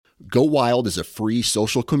Go Wild is a free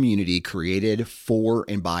social community created for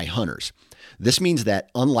and by hunters. This means that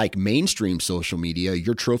unlike mainstream social media,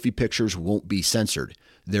 your trophy pictures won't be censored.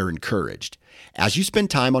 They're encouraged. As you spend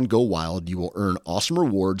time on Go Wild, you will earn awesome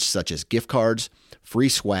rewards such as gift cards, free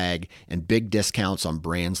swag, and big discounts on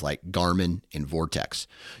brands like Garmin and Vortex.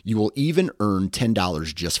 You will even earn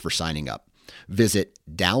 $10 just for signing up. Visit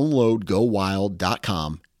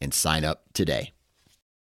downloadgowild.com and sign up today.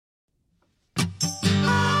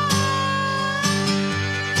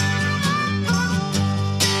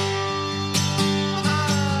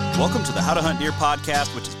 Welcome to the How to Hunt Deer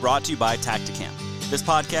podcast, which is brought to you by Tacticam. This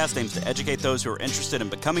podcast aims to educate those who are interested in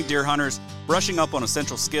becoming deer hunters, brushing up on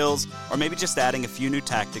essential skills, or maybe just adding a few new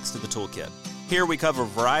tactics to the toolkit. Here we cover a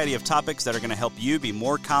variety of topics that are going to help you be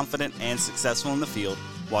more confident and successful in the field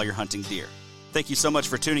while you're hunting deer. Thank you so much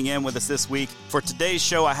for tuning in with us this week. For today's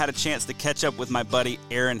show, I had a chance to catch up with my buddy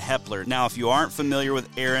Aaron Hepler. Now, if you aren't familiar with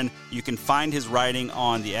Aaron, you can find his writing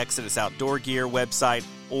on the Exodus Outdoor Gear website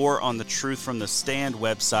or on the Truth from the Stand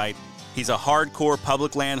website. He's a hardcore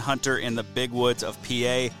public land hunter in the big woods of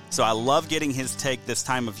PA, so I love getting his take this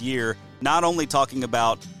time of year, not only talking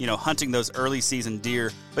about, hunting those early season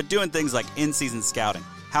deer, but doing things like in-season scouting,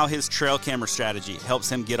 how his trail camera strategy helps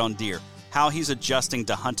him get on deer, how he's adjusting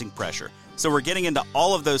to hunting pressure. So we're getting into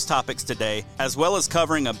all of those topics today, as well as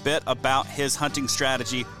covering a bit about his hunting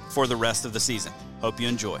strategy for the rest of the season. Hope you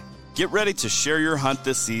enjoy. Get ready to share your hunt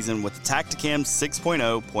this season with the Tacticam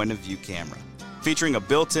 6.0 point of view camera. Featuring a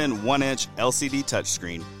built-in 1-inch LCD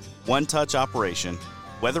touchscreen, one-touch operation,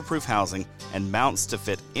 weatherproof housing, and mounts to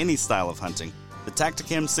fit any style of hunting, the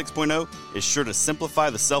Tacticam 6.0 is sure to simplify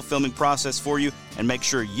the self-filming process for you and make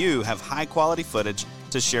sure you have high-quality footage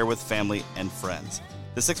to share with family and friends.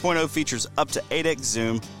 The 6.0 features up to 8x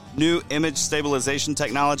zoom, new image stabilization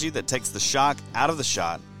technology that takes the shock out of the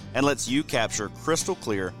shot and lets you capture crystal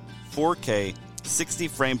clear 4K 60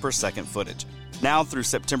 frame per second footage. Now through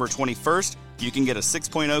September 21st, you can get a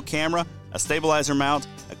 6.0 camera, a stabilizer mount,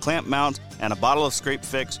 a clamp mount, and a bottle of Scrape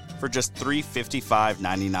Fix for just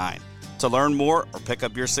 $355.99. To learn more or pick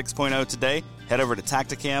up your 6.0 today, head over to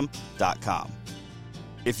Tacticam.com.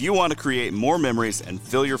 If you want to create more memories and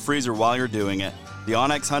fill your freezer while you're doing it, the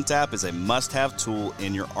onX Hunt app is a must-have tool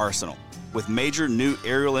in your arsenal. With major new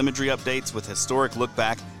aerial imagery updates with historic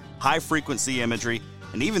look-back, high-frequency imagery,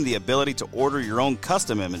 and even the ability to order your own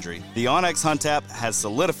custom imagery, the onX Hunt app has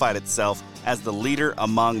solidified itself as the leader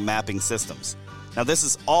among mapping systems. Now, this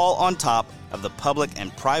is all on top of the public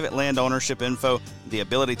and private land ownership info, the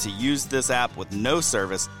ability to use this app with no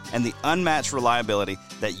service, and the unmatched reliability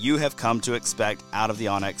that you have come to expect out of the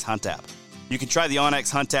onX Hunt app. You can try the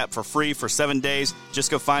onX Hunt app for free for 7 days.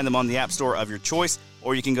 Just go find them on the app store of your choice,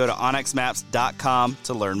 or you can go to onxmaps.com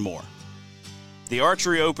to learn more. The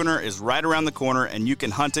archery opener is right around the corner, and you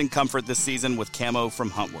can hunt in comfort this season with camo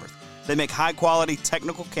from Huntworth. They make high-quality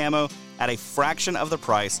technical camo at a fraction of the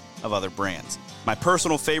price of other brands. My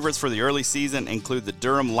personal favorites for the early season include the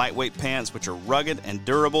Durham lightweight pants, which are rugged and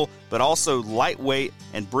durable, but also lightweight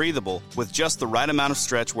and breathable with just the right amount of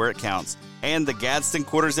stretch where it counts, and the Gadsden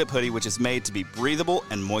quarter zip hoodie, which is made to be breathable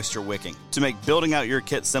and moisture wicking. To make building out your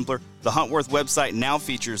kit simpler, the Huntworth website now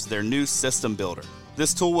features their new system builder.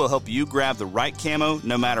 This tool will help you grab the right camo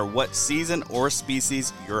no matter what season or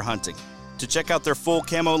species you're hunting. To check out their full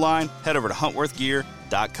camo line, head over to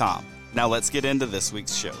huntworthgear.com. Now let's get into this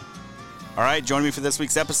week's show. All right, joining me for this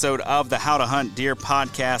week's episode of the How to Hunt Deer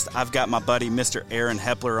podcast, I've got my buddy, Mr. Aaron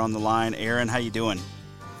Hepler, on the line. Aaron, how you doing?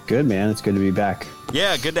 Good, man. It's good to be back.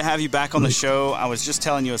 Yeah, good to have you back on the show. I was just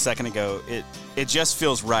telling you a second ago, it just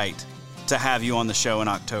feels right to have you on the show in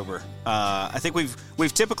October. I think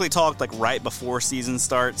we've typically talked like right before season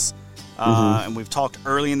starts, and we've talked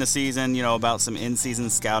early in the season, about some in-season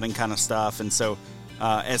scouting kind of stuff. And so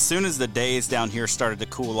as soon as the days down here started to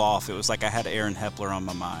cool off, it was like I had Aaron Hepler on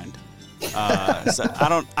my mind. So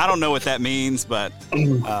I don't know what that means, but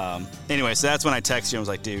anyway, so that's when I texted you. I was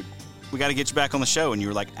like, dude, we got to get you back on the show. And you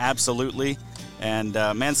were like, absolutely. And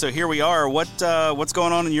man, so here we are. What's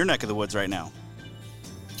going on in your neck of the woods right now?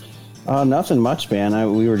 Nothing much,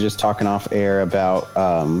 man. We were just talking off air about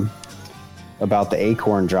the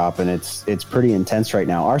acorn drop, and it's pretty intense right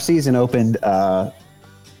now. Our season opened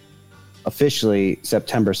officially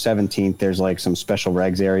September 17th. There's like some special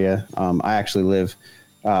regs area. I actually live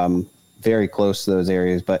very close to those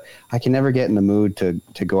areas, but I can never get in the mood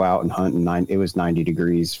to go out and hunt. And it was 90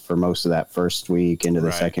 degrees for most of that first week into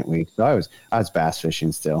the second week. So I was bass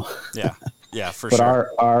fishing still. Yeah, for but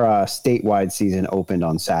sure. But our statewide season opened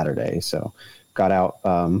on Saturday, so got out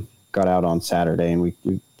on Saturday, and we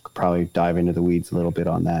could probably dive into the weeds a little bit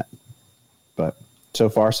on that. But so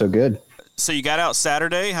far, so good. So you got out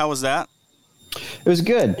Saturday. How was that? It was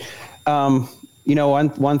good.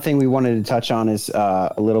 One thing we wanted to touch on is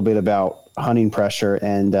a little bit about hunting pressure.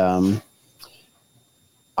 And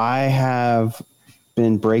I have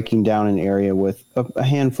been breaking down an area with a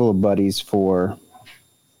handful of buddies for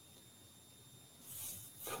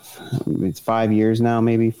it's 5 years now,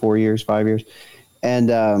 maybe 4 years, 5 years.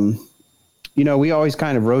 And, we always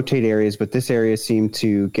kind of rotate areas, but this area seemed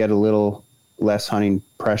to get a little less hunting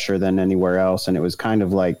pressure than anywhere else. And it was kind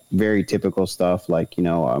of like very typical stuff, like,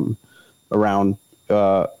 around,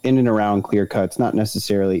 in and around clear cuts, not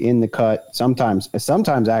necessarily in the cut, sometimes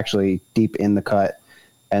actually deep in the cut,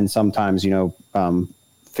 and sometimes,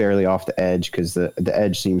 fairly off the edge, because the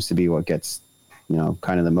edge seems to be what gets,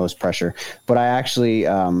 kind of the most pressure. But I actually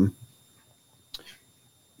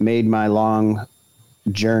made my long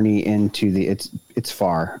journey into it's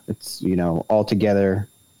far. It's, altogether,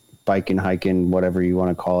 biking, hiking, whatever you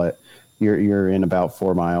want to call it, you're in about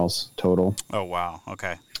 4 miles total. Oh, wow.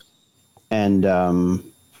 Okay. And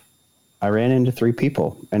I ran into 3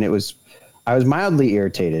 people, and I was mildly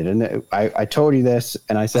irritated. And I told you this,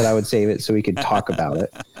 and I said I would save it so we could talk about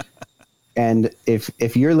it. And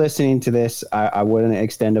if you're listening to this, I wouldn't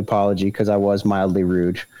extend apology because I was mildly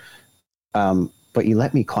rude. But you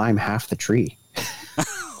let me climb half the tree.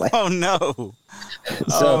 Oh no.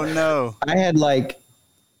 So oh no. I had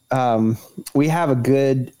we have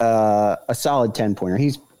a solid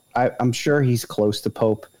 10-pointer. I'm sure he's close to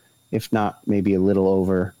Pope, if not maybe a little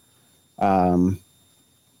over.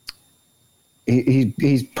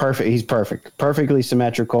 He's perfect. He's perfectly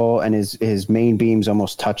symmetrical, and his main beam's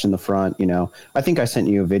almost touching the front. I think I sent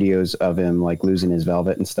you videos of him like losing his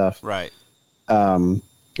velvet and stuff. Right.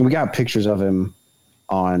 We got pictures of him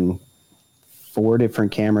on 4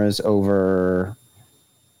 different cameras over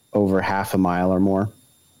half a mile or more.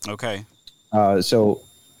 Okay. So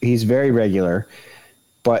he's very regular,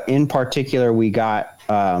 but in particular, we had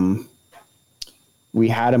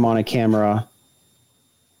him on a camera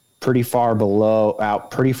pretty far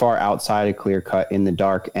outside a clear cut in the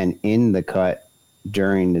dark and in the cut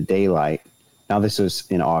during the daylight. Now this was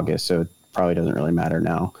in August, so it probably doesn't really matter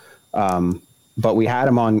now. But we had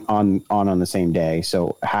him on the same day.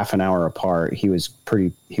 So half an hour apart, he was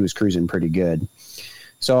cruising pretty good.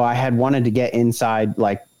 So I had wanted to get inside,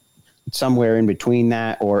 like somewhere in between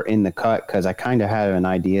that or in the cut, because I kind of had an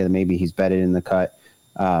idea that maybe he's bedded in the cut.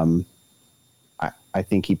 I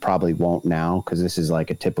think he probably won't now, because this is like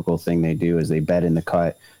a typical thing they do is they bed in the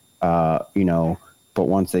cut, but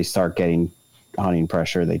once they start getting hunting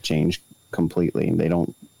pressure, they change completely. They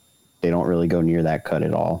don't really go near that cut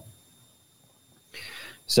at all.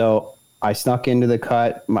 So I snuck into the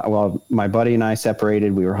cut. My buddy and I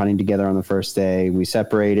separated. We were hunting together on the first day. We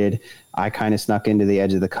separated. I kind of snuck into the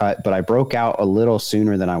edge of the cut, but I broke out a little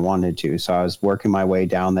sooner than I wanted to. So I was working my way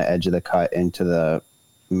down the edge of the cut into the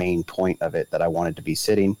main point of it that I wanted to be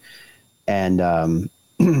sitting. And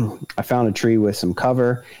I found a tree with some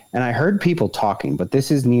cover, and I heard people talking, but this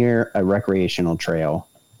is near a recreational trail,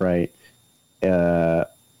 right?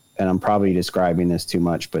 And I'm probably describing this too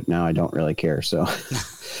much, but now I don't really care. So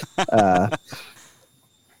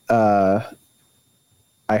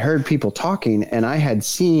I heard people talking, and I had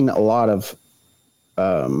seen a lot of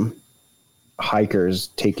hikers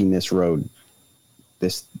taking this road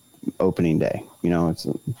this opening day. It's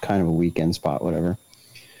kind of a weekend spot, whatever.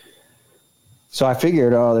 So I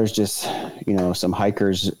figured, there's just, some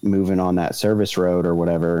hikers moving on that service road or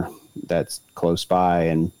whatever that's close by,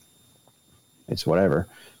 and it's whatever.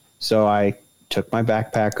 So I took my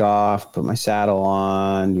backpack off, put my saddle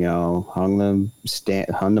on, hung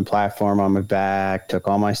the platform on my back, took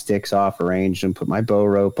all my sticks off, arranged them, put my bow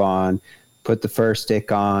rope on, put the first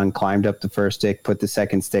stick on, climbed up the first stick, put the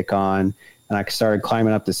second stick on, and I started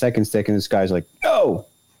climbing up the second stick, and this guy's like, "Go,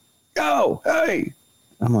 hey!"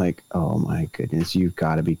 I'm like, "Oh my goodness, you've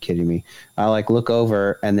got to be kidding me!" I look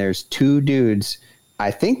over, and there's 2 dudes.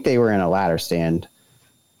 I think they were in a ladder stand.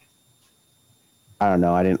 I don't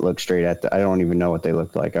know. I didn't look straight at I don't even know what they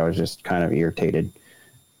looked like. I was just kind of irritated.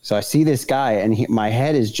 So I see this guy, and my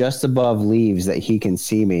head is just above leaves that he can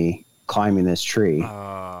see me climbing this tree. And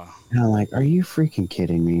I'm like, "Are you freaking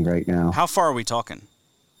kidding me right now?" How far are we talking?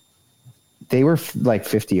 They were like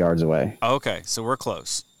 50 yards away. Okay, so we're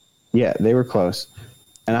close. Yeah, they were close.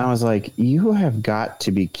 And I was like, "You have got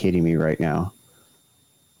to be kidding me right now."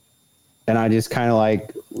 And I just kind of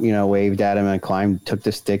waved at him, and I climbed, took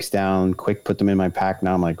the sticks down, quick, put them in my pack.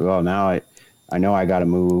 Now I'm like, well, now I know I got to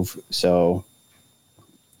move. So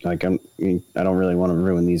I don't really want to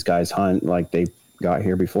ruin these guys' hunt. Like, they got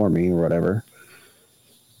here before me or whatever.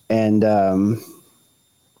 And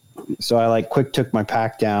so I quick took my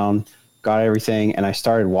pack down, got everything, and I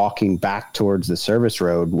started walking back towards the service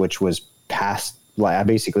road, which was past, like I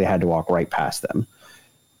basically had to walk right past them.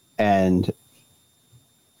 And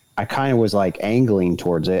I kind of was like angling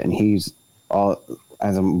towards it, and he's all,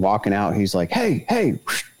 as I'm walking out, he's like, hey.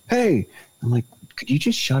 I'm like, could you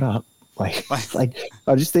just shut up? Like I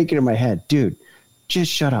was just thinking in my head, dude,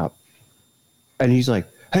 just shut up. And he's like,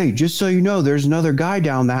 hey, just so you know, there's another guy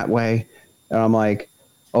down that way. And I'm like,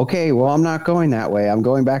 okay, well, I'm not going that way. I'm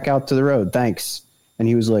going back out to the road. Thanks. And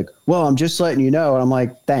he was like, well, I'm just letting you know. And I'm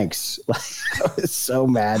like, thanks. I was so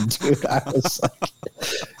mad, dude. I was like,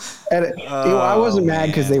 and I wasn't mad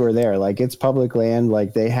because they were there. Like, it's public land.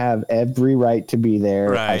 Like, they have every right to be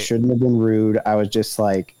there. Right. I shouldn't have been rude. I was just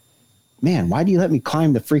like, man, why do you let me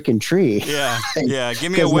climb the freaking tree? Yeah. Yeah.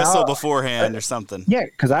 Give me a whistle beforehand or something. Yeah.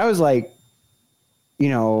 Cause I was like, you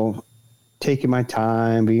know, taking my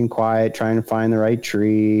time, being quiet, trying to find the right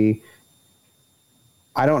tree.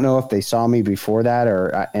 I don't know if they saw me before that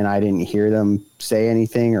and I didn't hear them say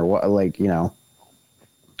anything or what, like, you know,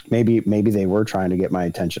 maybe they were trying to get my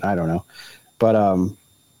attention. I don't know. But,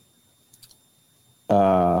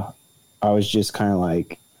 I was just kind of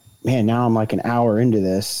like, man, now I'm like an hour into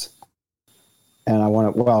this and I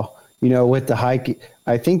want to, well, you know, with the hike,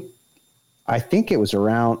 I think it was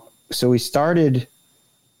around, so we started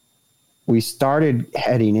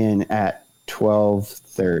heading in at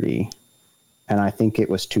 12:30, and I think it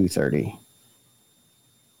was 2:30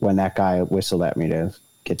 when that guy whistled at me to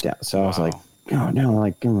get down. So I was like, oh no,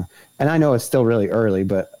 like, and I know it's still really early,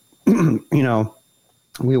 but you know,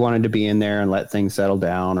 we wanted to be in there and let things settle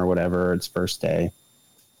down or whatever. It's first day,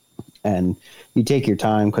 and you take your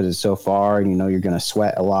time because it's so far, and you know you're going to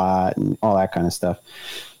sweat a lot and all that kind of stuff.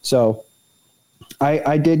 So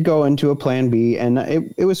I did go into a plan B, and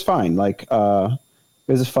it was fine. Like, it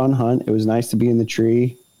was a fun hunt. It was nice to be in the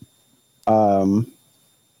tree.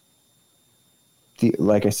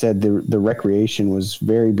 Like I said, the recreation was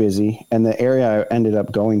very busy, and the area I ended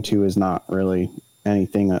up going to is not really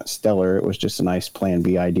anything stellar. It was just a nice plan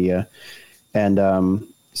B idea. And,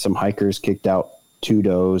 some hikers kicked out 2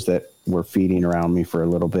 does that were feeding around me for a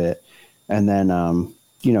little bit. And then,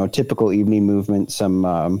 you know, typical evening movement,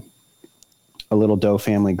 a little doe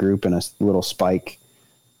family group and a little spike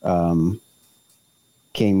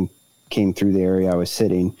came through the area I was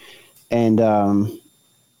sitting. And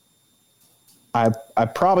I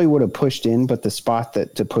probably would have pushed in, but the spot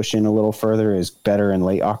to push in a little further is better in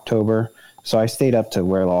late October. So I stayed up to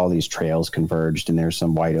where all these trails converged, and there's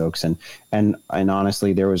some white oaks. And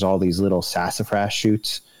honestly, there was all these little sassafras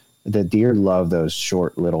shoots. The deer love those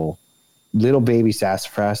short little baby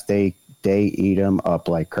sassafras. They eat them up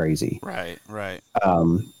like crazy. Right.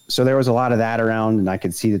 So there was a lot of that around, and I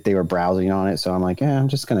could see that they were browsing on it. So I'm like, I'm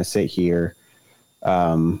just going to sit here.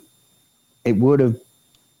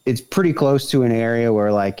 It's pretty close to an area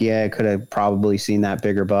where, like, I could have probably seen that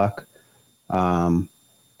bigger buck.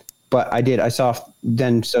 But I saw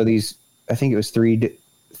then, so these, I think it was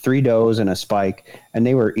three does and a spike, and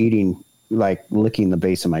they were eating, like licking the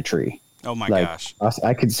base of my tree. Oh my gosh.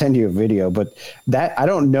 I could send you a video, but that, I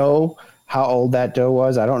don't know how old that doe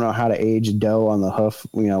was. I don't know how to age a doe on the hoof,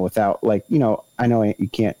 you know, without, like, you know, I know you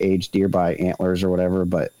can't age deer by antlers or whatever,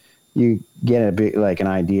 but you get a bit like an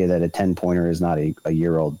idea that a 10-pointer is not a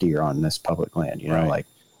year-old deer on this public land, you know, like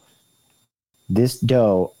this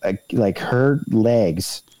doe, like her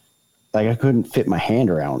legs, like I couldn't fit my hand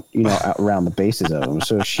around, you know, around the bases of them.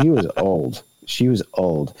 So she was old.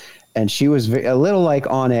 And she was a little like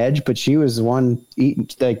on edge, but she was one eating,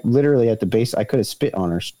 like literally at the base. I could have spit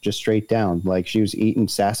on her just straight down. Like she was eating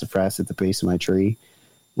sassafras at the base of my tree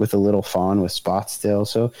with a little fawn with spots still.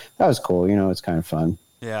 So that was cool. You know, it's kind of fun.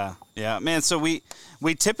 Yeah. Yeah, man. So we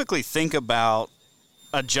typically think about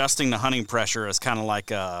adjusting the hunting pressure as kind of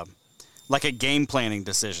like a game planning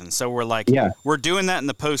decision. So we're like, we're doing that in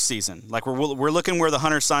the postseason. Like we're looking where the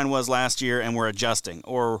hunter sign was last year and we're adjusting,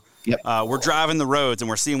 or we're driving the roads and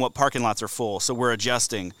we're seeing what parking lots are full. So we're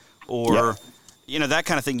adjusting, or, you know, that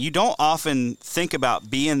kind of thing. You don't often think about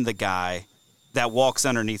being the guy that walks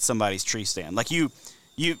underneath somebody's tree stand. Like you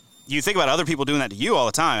think about other people doing that to you all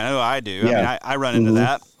the time. I know I do. Yeah. I mean, I run into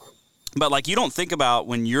that, but like, you don't think about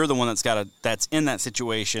when you're the one that's in that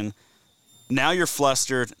situation. Now you're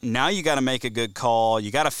flustered. Now you got to make a good call.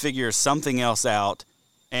 You got to figure something else out.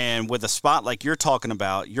 And with a spot like you're talking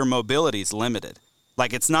about, your mobility is limited.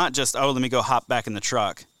 Like, it's not just, let me go hop back in the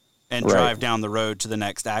truck and drive down the road to the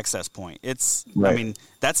next access point. It's, I mean,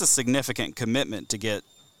 that's a significant commitment to get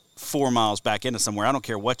 4 miles back into somewhere. I don't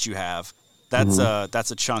care what you have. That's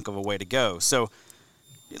a chunk of a way to go. So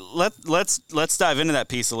let's dive into that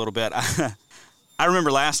piece a little bit. I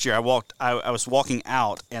remember last year I was walking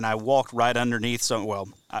out and I walked right underneath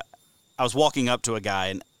I was walking up to a guy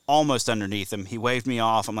and almost underneath him. He waved me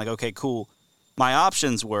off. I'm like, okay, cool. My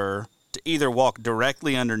options were to either walk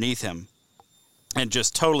directly underneath him and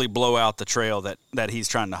just totally blow out the trail that he's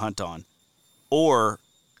trying to hunt on, or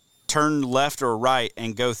turn left or right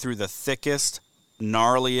and go through the thickest,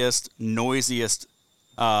 gnarliest, noisiest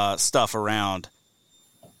stuff around.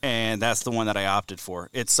 And that's the one that I opted for.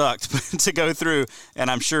 It sucked to go through, and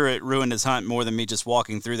I'm sure it ruined his hunt more than me just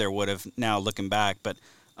walking through there would have now looking back. But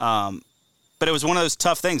it was one of those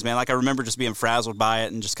tough things, man. Like I remember just being frazzled by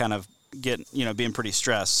it and just kind of being pretty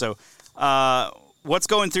stressed. So what's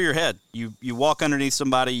going through your head? You walk underneath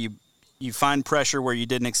somebody, you find pressure where you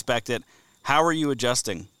didn't expect it. How are you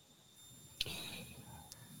adjusting?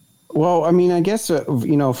 Well, I mean, I guess,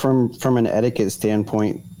 from an etiquette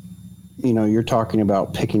standpoint, you're talking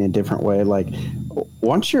about picking a different way. Like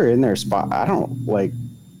once you're in their spot, I don't like,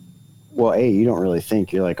 well, you don't really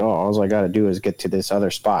think. You're like, oh, all I got to do is get to this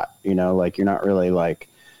other spot, like you're not really like,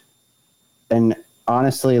 and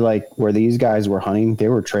honestly, like where these guys were hunting,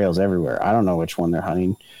 there were trails everywhere. I don't know which one they're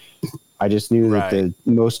hunting. I just knew that the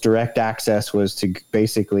most direct access was to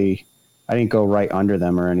basically, I didn't go right under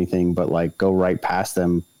them or anything, but like go right past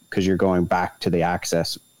them because you're going back to the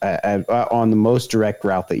access on the most direct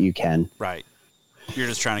route that you can. Right. You're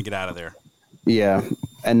just trying to get out of there. Yeah.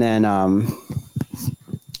 And then,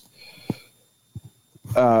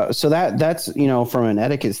 so that's, from an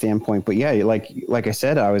etiquette standpoint, but yeah, like I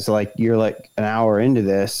said, I was like, you're like an hour into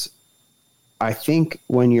this. I think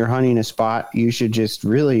when you're hunting a spot, you should just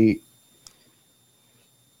really,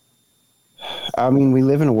 I mean, we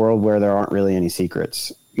live in a world where there aren't really any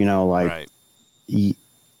secrets, Right.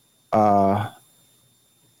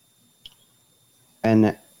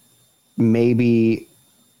 And maybe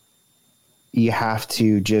you have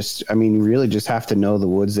to really just have to know the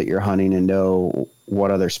woods that you're hunting and know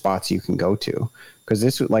what other spots you can go to. Because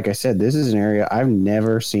this, like I said, this is an area I've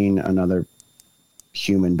never seen another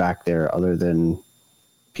human back there other than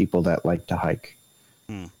people that like to hike.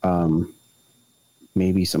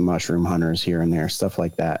 Maybe some mushroom hunters here and there, stuff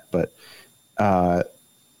like that. But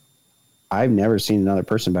I've never seen another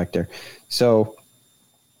person back there. So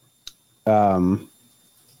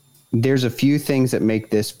there's a few things that make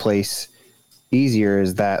this place easier,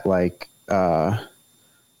 is that like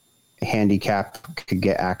handicap could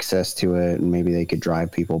get access to it and maybe they could drive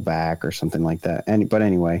people back or something like that. But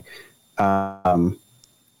anyway, I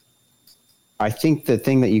think the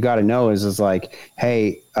thing that you got to know is like,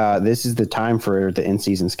 hey, this is the time for the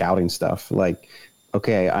in-season scouting stuff. Like,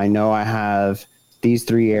 okay, I know I have these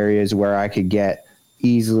 3 areas where I could get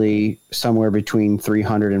easily somewhere between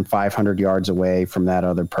 300 and 500 yards away from that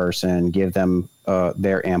other person, give them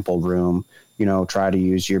their ample room, try to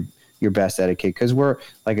use your best etiquette. Cause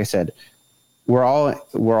like I said, we're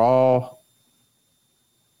all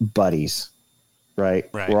buddies,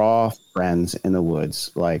 right? We're all friends in the woods.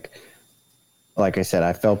 Like I said,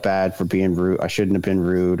 I felt bad for being rude. I shouldn't have been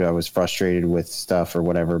rude. I was frustrated with stuff or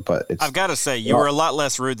whatever, but I've got to say, you were a lot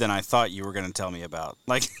less rude than I thought you were going to tell me about.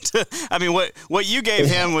 Like, I mean, what you gave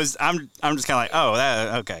him was, I'm just kind of like,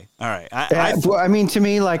 oh, okay. All right. I mean, to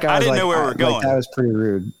me, like, I didn't know where we were going. Like, that was pretty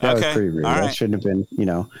rude. That was pretty rude. That shouldn't have been,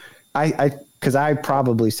 cause I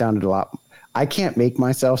probably sounded a lot, I can't make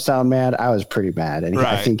myself sound mad. I was pretty mad, and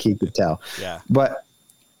I think he could tell. Yeah. But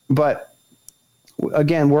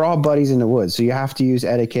again, we're all buddies in the woods, so you have to use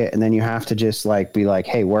etiquette, and then you have to just like be like,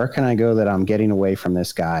 hey, where can I go that I'm getting away from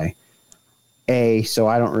this guy? A, so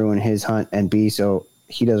I don't ruin his hunt, and B, so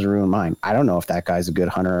he doesn't ruin mine. I don't know if that guy's a good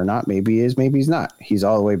hunter or not. Maybe he is, maybe he's not. He's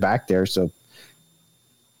all the way back there, so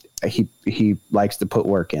he likes to put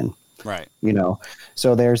work in. Right.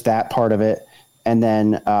 So there's that part of it. And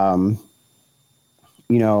then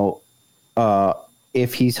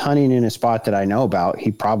if he's hunting in a spot that I know about,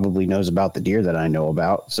 he probably knows about the deer that I know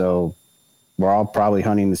about. So we're all probably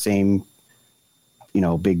hunting the same,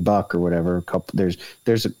 big buck or whatever.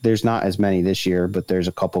 There's not as many this year, but there's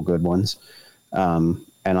a couple good ones. And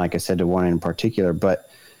like I said, to one in particular, but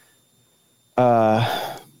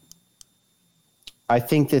I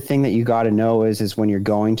think the thing that you got to know is when you're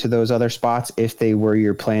going to those other spots, if they were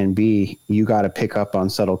your plan B, you got to pick up on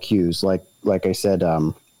subtle cues. Like I said,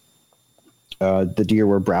 the deer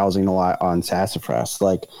were browsing a lot on sassafras.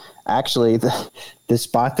 Like, actually, the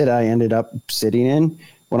spot that I ended up sitting in,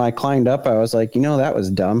 when I climbed up, I was like, that was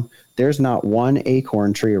dumb. There's not one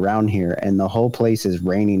acorn tree around here, and the whole place is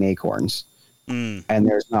raining acorns. And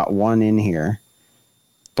there's not one in here.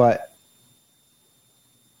 But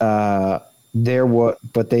there was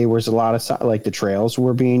a lot of, like, the trails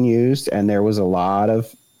were being used, and there was a lot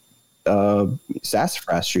of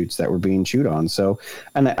sassafras shoots that were being chewed on. So,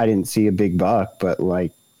 and I didn't see a big buck, but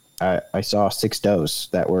like I saw 6 does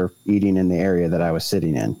that were eating in the area that I was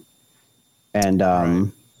sitting in. And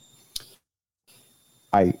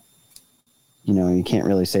right. You can't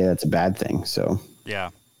really say that's a bad thing. So yeah,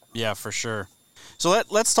 for sure. So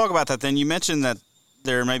let's talk about that then. You mentioned that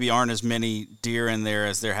there maybe aren't as many deer in there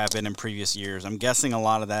as there have been in previous years. I'm guessing a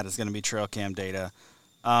lot of that is going to be trail cam data.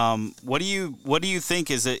 What do you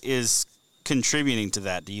think is contributing to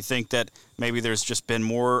that? Do you think that maybe there's just been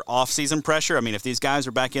more off-season pressure? I mean, if these guys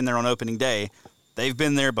are back in there on opening day, they've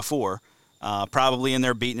been there before, probably in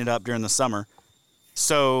there beating it up during the summer.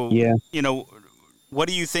 So, yeah. What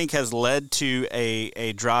do you think has led to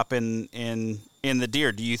a drop in the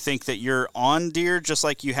deer? Do you think that you're on deer just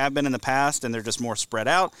like you have been in the past and they're just more spread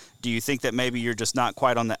out? Do you think that maybe you're just not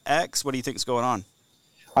quite on the X? What do you think is going on?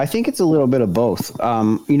 I think it's a little bit of both.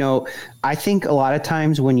 I think a lot of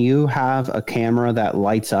times when you have a camera that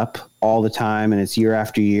lights up all the time and it's year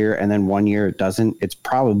after year, and then one year it doesn't, it's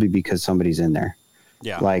probably because somebody's in there.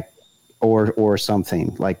 Yeah. Like, or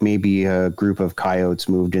something like maybe a group of coyotes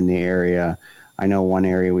moved in the area. I know one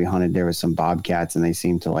area we hunted, there was some bobcats and they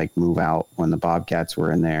seemed to like move out when the bobcats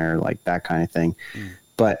were in there, like that kind of thing.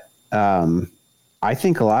 But, I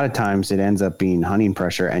think a lot of times it ends up being hunting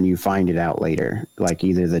pressure and you find it out later. Like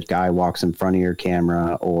either the guy walks in front of your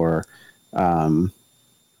camera or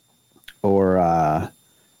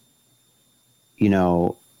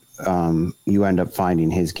you end up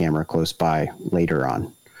finding his camera close by later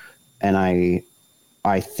on. And I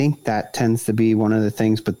think that tends to be one of the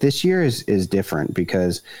things, but this year is different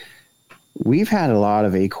because we've had a lot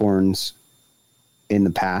of acorns in the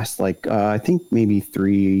past. Like I think maybe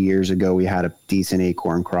 3 years ago we had a decent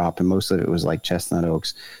acorn crop and most of it was like chestnut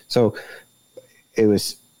oaks. So it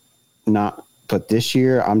was not, but this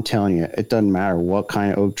year I'm telling you, it doesn't matter what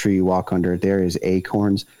kind of oak tree you walk under, there is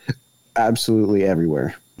acorns absolutely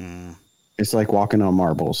everywhere. It's like walking on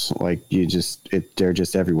marbles. Like they're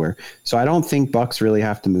just everywhere. So I don't think bucks really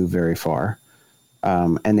have to move very far.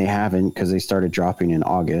 And they haven't, because they started dropping in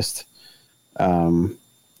August.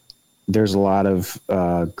 There's a lot of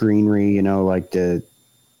greenery, like you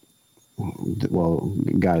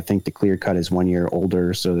got to think the clear cut is 1 year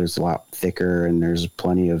older, so there's a lot thicker and there's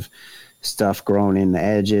plenty of stuff growing in the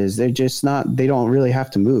edges. They don't really have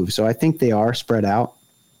to move. So I think they are spread out.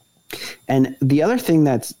 And the other thing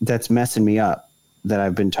that's messing me up that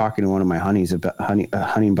I've been talking to one of my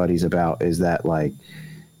hunting buddies about is that, like,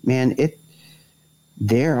 man,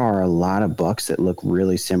 there are a lot of bucks that look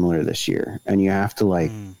really similar this year, and you have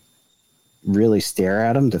to really stare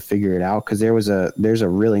at them to figure it out. Cause there's a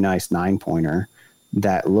really nice 9-pointer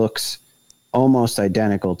that looks almost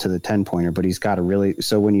identical to the 10-pointer, but he's got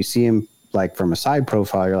so when you see him like from a side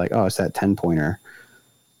profile, you're like, oh, it's that 10-pointer.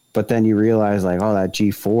 But then you realize like, oh, that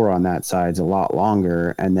G4 on that side's a lot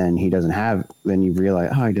longer. And then you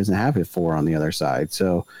realize, oh, he doesn't have a 4 on the other side.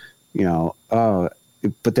 So, but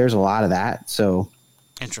there's a lot of that. So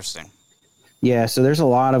interesting. Yeah. So there's a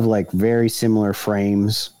lot of like very similar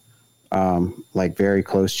frames, like very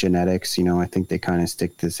close genetics. I think they kind of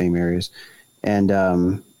stick to the same areas. And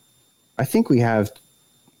I think we have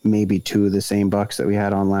maybe 2 of the same bucks that we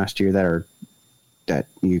had on last year that that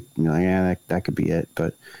could be it.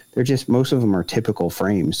 But they're just, most of them are typical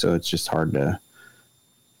frames. So it's just hard to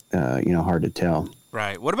tell.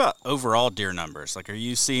 Right. What about overall deer numbers? Like, are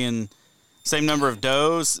you seeing same number of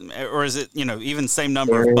does, or is it, even same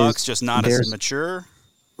number of bucks, just not as mature?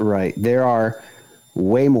 Right. There are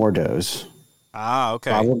way more does. Ah,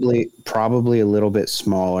 okay. Probably a little bit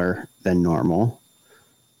smaller than normal.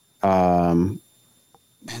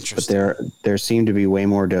 Interesting. But there seem to be way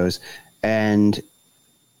more does, and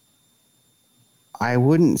I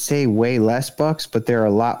wouldn't say way less bucks, but there are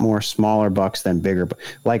a lot more smaller bucks than bigger.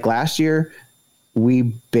 Like last year, we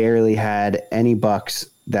barely had any bucks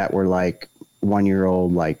that were like 1 year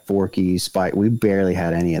old, like Forky, Spike. We barely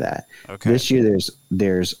had any of that. Okay. This year,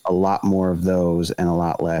 there's a lot more of those and a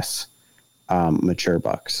lot less mature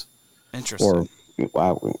bucks. Interesting.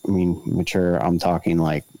 Mature, I'm talking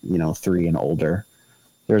like, 3 and older.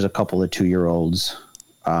 There's a couple of 2-year-olds.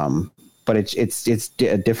 But it's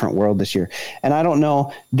a different world this year. And I don't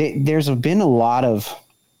know, there's been a lot of,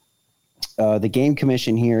 the Game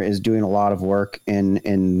Commission here is doing a lot of work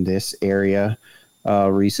in this area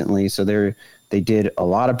recently. So they did a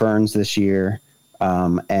lot of burns this year.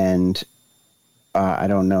 And I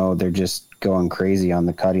don't know, they're just going crazy on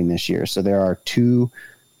the cutting this year. So there are 2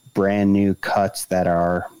 brand new cuts that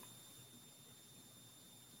are,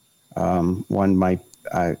 one might,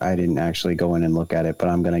 I didn't actually go in and look at it, but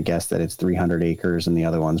I'm going to guess that it's 300 acres and the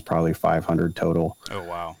other one's probably 500 total. Oh,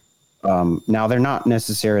 wow. Now they're not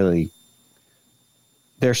necessarily,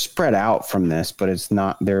 they're spread out from this, but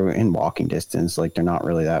they're in walking distance. Like they're not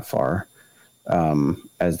really that far.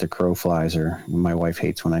 As the crow flies, or my wife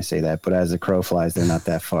hates when I say that, but as the crow flies, they're not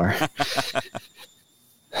that far.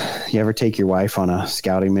 You ever take your wife on a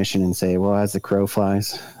scouting mission and say, well, as the crow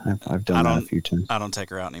flies? I've done that a few times. I don't take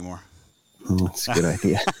her out anymore. Oh, that's a good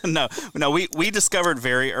idea. No, we discovered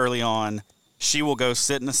very early on, she will go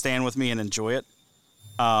sit in a stand with me and enjoy it.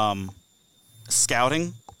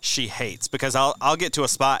 Scouting, she hates, because I'll get to a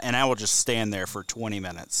spot and I will just stand there for 20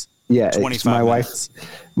 minutes. Yeah, 25 minutes.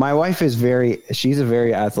 My wife is she's a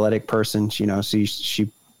very athletic person. She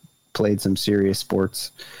played some serious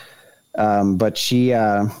sports. But she,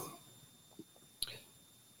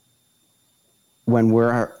 when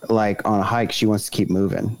we're like on a hike, she wants to keep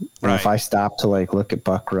moving. And if I stop to like look at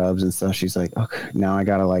buck rubs and stuff, she's like, okay, now I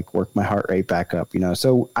got to like work my heart rate back up,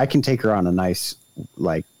 so I can take her on a nice,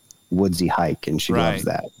 like woodsy hike, and she loves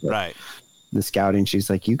that. But the scouting, she's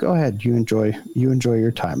like, you go ahead, you enjoy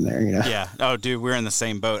your time there. Yeah. Oh dude, we're in the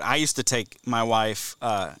same boat. I used to take my wife,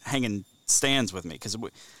 hanging stands with me.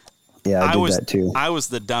 Yeah, I did that too. I was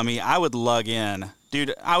the dummy. I would lug in.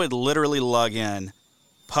 Dude, I would literally lug in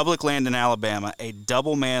public land in Alabama, a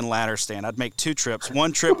double man ladder stand. I'd make 2 trips.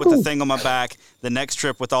 One trip with the thing on my back, the next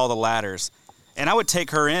trip with all the ladders. And I would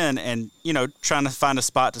take her in and, trying to find a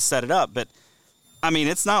spot to set it up. But, I mean,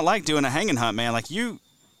 it's not like doing a hanging hunt, man. Like,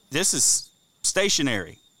 this is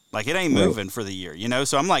stationary. Like, it ain't moving for the year,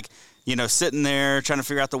 So I'm like, sitting there trying to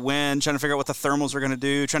figure out the wind, trying to figure out what the thermals are going to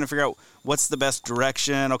do, trying to figure out what's the best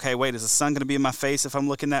direction. Okay, wait, is the sun going to be in my face if I'm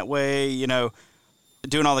looking that way?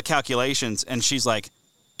 Doing all the calculations. And she's like,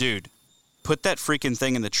 dude, put that freaking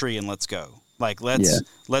thing in the tree and let's go. Like,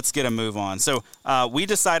 let's get a move on. So we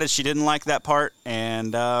decided she didn't like that part,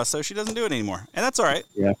 and so she doesn't do it anymore. And that's all right.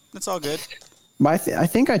 Yeah. That's all good. I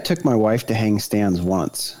think I took my wife to hang stands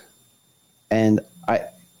once. And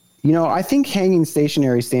I think hanging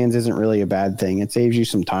stationary stands isn't really a bad thing. It saves you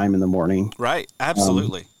some time in the morning. Right.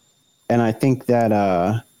 Absolutely. And I think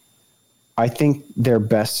that they're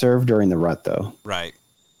best served during the rut, though. Right.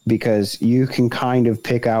 Because you can kind of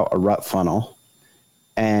pick out a rut funnel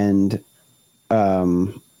and,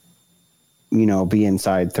 be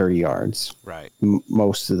inside 30 yards. Right.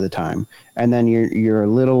 Most of the time. And then you're a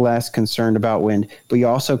little less concerned about wind, but you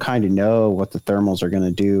also kind of know what the thermals are going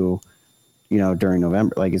to do, during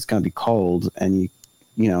November. Like, it's going to be cold, and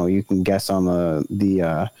you can guess on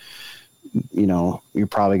you're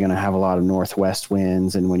probably going to have a lot of northwest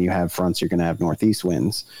winds, and when you have fronts, you're going to have northeast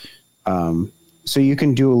winds. So you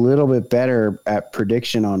can do a little bit better at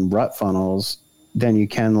prediction on rut funnels than you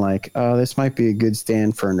can this might be a good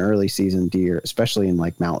stand for an early season deer, especially in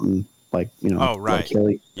like mountain, like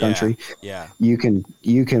hilly country. Yeah. You can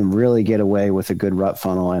really get away with a good rut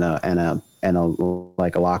funnel and a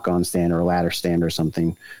like a lock on stand or a ladder stand or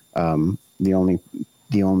something. The only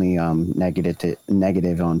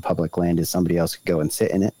negative on public land is somebody else could go and sit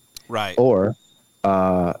in it. Right. Or,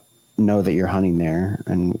 know that you're hunting there,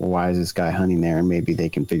 and why is this guy hunting there, and maybe they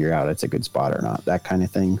can figure out it's a good spot or not, that kind of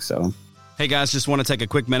thing. So hey guys, just want to take a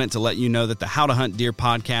quick minute to let you know that the How to Hunt Deer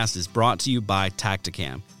podcast is brought to you by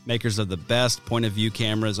Tacticam, makers of the best point of view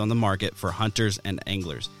cameras on the market for hunters and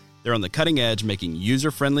anglers. They're on the cutting edge, making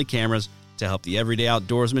user-friendly cameras to help the everyday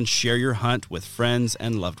outdoorsman share your hunt with friends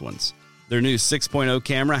and loved ones. Their new 6.0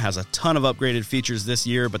 camera has a ton of upgraded features this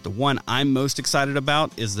year, but the one I'm most excited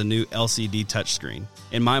about is the new LCD touchscreen.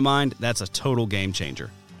 In my mind, that's a total game changer.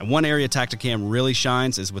 And one area Tacticam really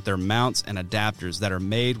shines is with their mounts and adapters that are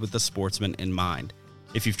made with the sportsman in mind.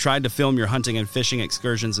 If you've tried to film your hunting and fishing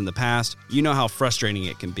excursions in the past, you know how frustrating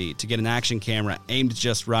it can be to get an action camera aimed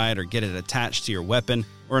just right or get it attached to your weapon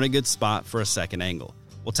or in a good spot for a second angle.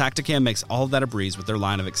 Well, Tacticam makes all of that a breeze with their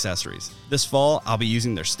line of accessories. This fall, I'll be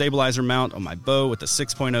using their stabilizer mount on my bow with the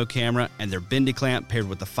 6.0 camera and their bendy clamp paired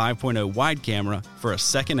with the 5.0 wide camera for a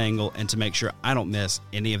second angle and to make sure I don't miss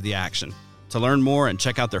any of the action. To learn more and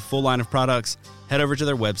check out their full line of products, head over to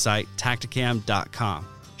their website, tacticam.com.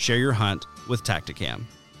 Share your hunt with Tacticam.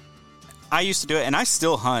 I used to do it, and I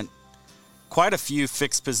still hunt quite a few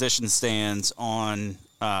fixed position stands on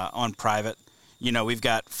private. We've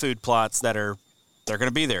got food plots that they're going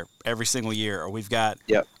to be there every single year, or we've got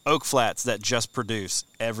oak flats that just produce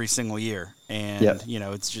every single year, and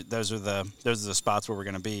it's just, those are the spots where we're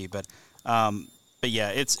going to be. But yeah,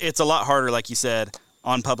 it's a lot harder, like you said,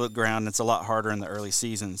 on public ground. It's a lot harder in the early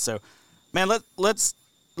season. So, man, let's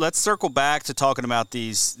circle back to talking about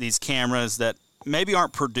these cameras that maybe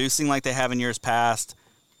aren't producing like they have in years past.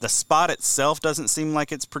 The spot itself doesn't seem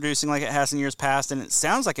like it's producing like it has in years past, and it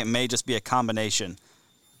sounds like it may just be a combination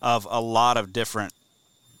of a lot of different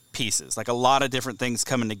pieces, like a lot of different things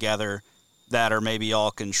coming together that are maybe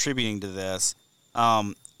all contributing to this.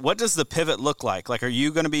 What does the pivot look like? Like, are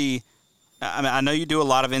you going to be, I mean, I know you do a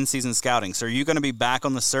lot of in-season scouting, so are you going to be back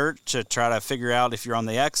on the search to try to figure out if you're on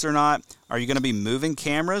the X or not? Are you going to be moving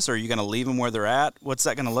cameras, or are you going to leave them where they're at? What's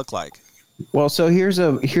that going to look like? Well, so here's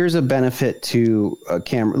a benefit to a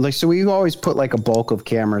camera. Like, so we always put like a bulk of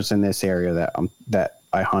cameras in this area that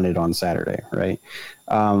I hunted on Saturday, right?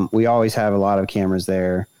 We always have a lot of cameras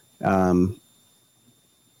there.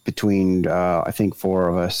 Between I think four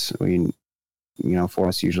of us, four of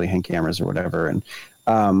us usually hang cameras or whatever, and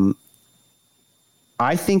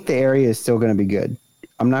I think the area is still going to be good.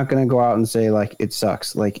 I'm not going to go out and say like it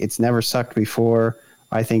sucks. Like, it's never sucked before.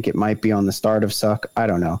 I think it might be on the start of suck. I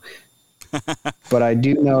don't know. But I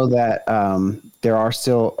do know that there are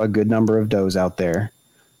still a good number of does out there.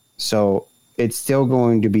 So it's still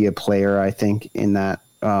going to be a player, I think, in that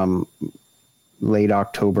late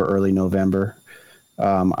October, early November.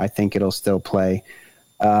 I think it'll still play.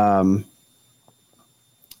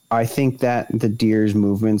 I think that the deer's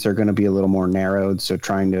movements are going to be a little more narrowed. So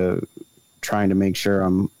trying to make sure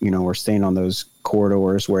we're staying on those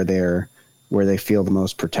corridors where they feel the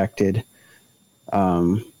most protected.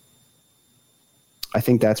 I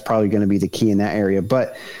think that's probably going to be the key in that area.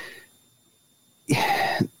 But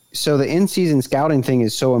so the in-season scouting thing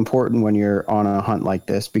is so important when you're on a hunt like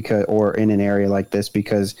this, or in an area like this,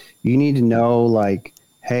 because you need to know, like,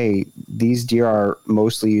 hey, these deer are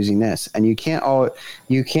mostly using this, and you can't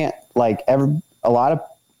like a lot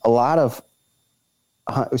of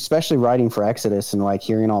especially writing for Exodus and like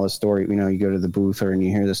hearing all the story, you go to the booth and you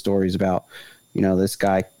hear the stories about, this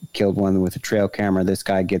guy killed one with a trail camera. This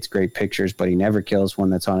guy gets great pictures, but he never kills one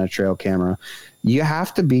that's on a trail camera. You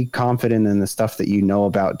have to be confident in the stuff that you know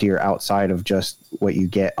about deer outside of just what you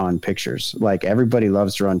get on pictures. Like, everybody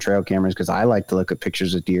loves to run trail cameras because I like to look at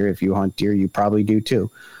pictures of deer. If you hunt deer, you probably do too.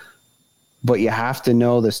 But you have to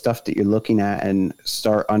know the stuff that you're looking at and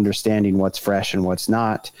start understanding what's fresh and what's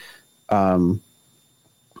not.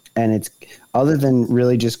 And it's, other than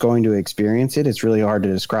really just going to experience it, it's really hard to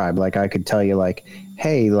describe. Like, I could tell you, like,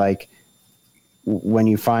 hey, like, when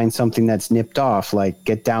you find something that's nipped off, like,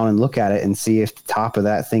 get down and look at it and see if the top of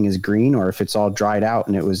that thing is green or if it's all dried out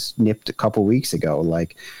and it was nipped a couple weeks ago.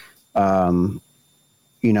 Like, are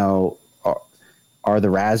the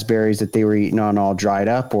raspberries that they were eating on all dried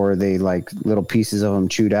up, or are they like little pieces of them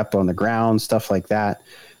chewed up on the ground, stuff like that.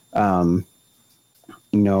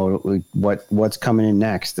 What's coming in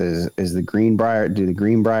next is the greenbrier. Do the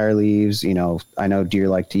greenbrier leaves, I know deer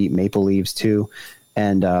like to eat maple leaves too.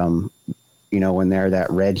 And, when they're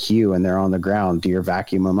that red hue and they're on the ground, deer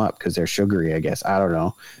vacuum them up because they're sugary, I guess. I don't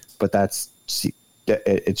know, but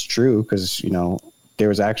it's true. Cause there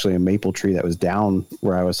was actually a maple tree that was down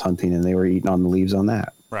where I was hunting and they were eating on the leaves on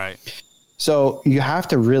that. Right. So you have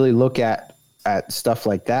to really look at stuff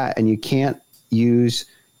like that. And you can't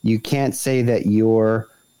say that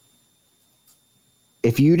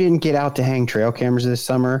if you didn't get out to hang trail cameras this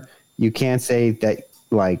summer, you can't say that,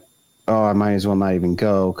 like, oh, I might as well not even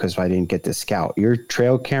go because I didn't get to scout. Your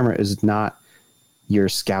trail camera is not your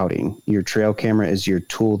scouting. Your trail camera is your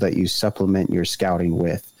tool that you supplement your scouting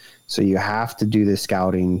with. So you have to do the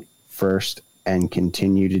scouting first and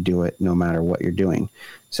continue to do it no matter what you're doing.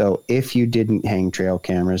 So if you didn't hang trail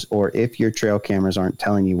cameras, or if your trail cameras aren't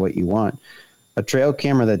telling you what you want, a trail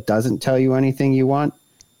camera that doesn't tell you anything you want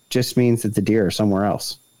just means that the deer are somewhere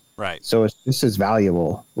else. Right. So it's just as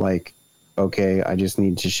valuable. Like, okay, I just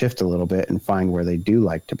need to shift a little bit and find where they do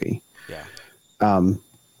like to be. Yeah.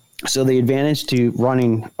 So the advantage to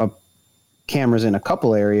running cameras in a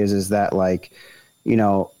couple areas is that, like,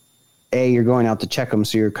 you're going out to check them.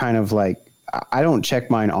 So you're kind of like, I don't check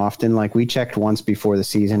mine often. Like, we checked once before the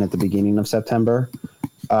season at the beginning of September.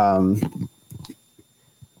 And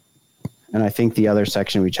I think the other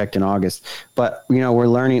section we checked in August, but we're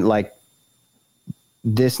learning, like,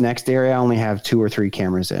 this next area, I only have 2 or 3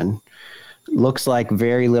 cameras in. Looks like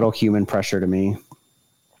very little human pressure to me.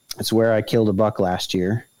 It's where I killed a buck last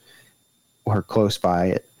year, or close by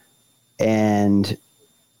it. And,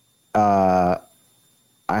 I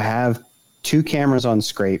have 2 cameras on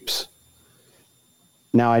scrapes.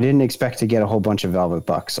 Now, I didn't expect to get a whole bunch of velvet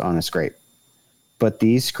bucks on a scrape, but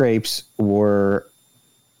these scrapes were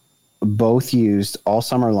both used all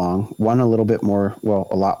summer long. One a little bit more, well,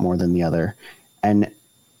 a lot more than the other. And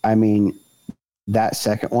I mean, that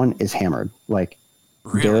second one is hammered. Like,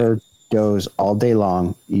 really? There are does all day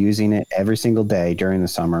long using it every single day during the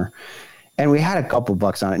summer. And we had a couple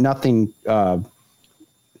bucks on it. Nothing,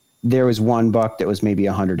 there was one buck that was maybe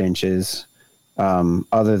 100 inches.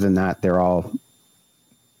 Other than that, they're all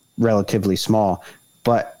relatively small.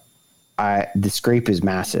 But the scrape is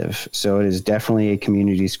massive. So it is definitely a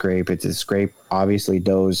community scrape. It's a scrape. Obviously,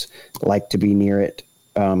 does like to be near it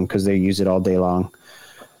because they use it all day long.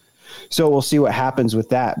 So we'll see what happens with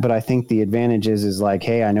that. But I think the advantage is like,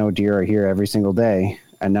 hey, I know deer are here every single day.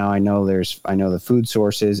 And now I know the food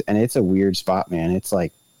sources, and it's a weird spot, man. It's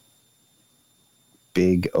like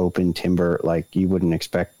big open timber. Like you wouldn't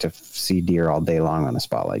expect to see deer all day long on a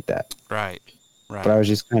spot like that. Right. But I was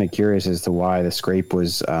just kind of curious as to why the scrape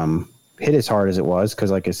was hit as hard as it was.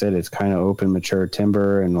 Cause like I said, it's kind of open, mature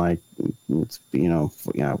timber, and like, it's,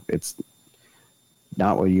 it's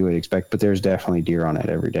not what you would expect, but there's definitely deer on it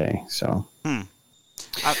every day. So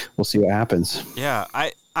we'll see what happens. Yeah.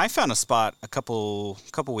 I found a spot a couple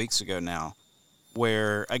weeks ago now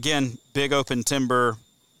where, again, big open timber,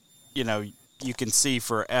 you can see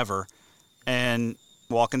forever, and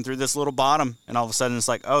walking through this little bottom, and all of a sudden it's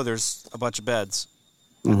like, oh, there's a bunch of beds.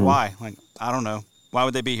 Mm-hmm. Why? Like, I don't know. Why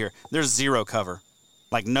would they be here? There's zero cover,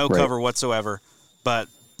 like no cover whatsoever, but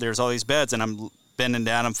there's all these beds, and I'm bending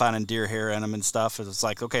down, I'm finding deer hair in them and stuff. And it's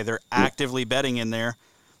like, okay, they're actively bedding in there.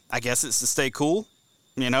 I guess it's to stay cool.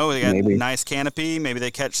 They got a nice canopy. Maybe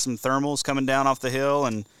they catch some thermals coming down off the hill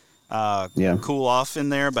and cool off in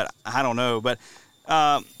there, but I don't know. But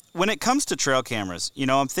when it comes to trail cameras,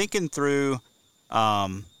 I'm thinking through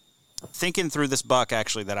this buck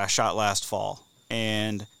actually that I shot last fall,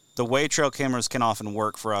 and the way trail cameras can often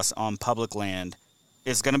work for us on public land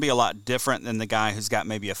is going to be a lot different than the guy who's got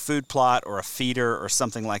maybe a food plot or a feeder or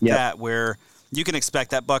something like that, where you can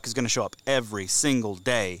expect that buck is going to show up every single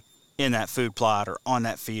day in that food plot or on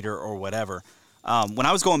that feeder or whatever. When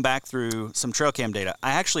I was going back through some trail cam data,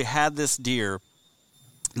 I actually had this deer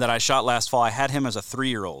that I shot last fall. I had him as a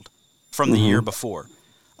 3-year-old from the year before.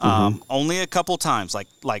 Only a couple times,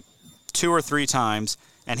 like 2 or 3 times,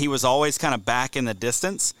 and he was always kind of back in the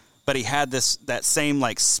distance, but he had that same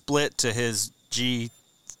like split to his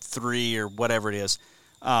G3 or whatever it is.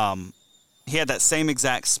 He had that same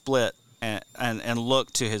exact split and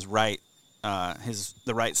look to his right,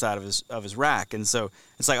 the right side of his rack. And so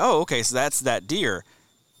it's like, oh, okay, so that's that deer.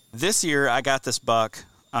 This year I got this buck,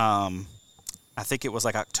 I think it was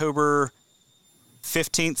like October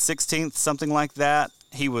 15th, 16th, something like that.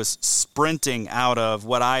 He was sprinting out of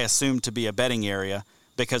what I assumed to be a bedding area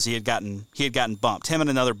because he had gotten bumped. Him and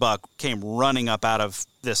another buck came running up out of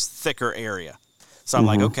this thicker area. So I'm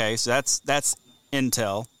like, okay, so that's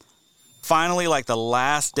intel. Finally, like the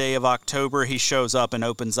last day of October, he shows up and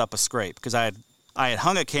opens up a scrape because I had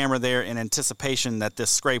hung a camera there in anticipation that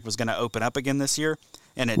this scrape was going to open up again this year,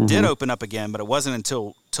 and it did open up again, but it wasn't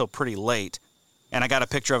until pretty late. And I got a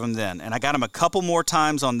picture of him then, and I got him a couple more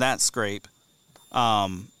times on that scrape,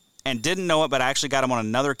 and didn't know it, but I actually got him on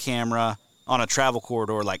another camera on a travel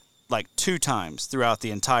corridor like 2 times throughout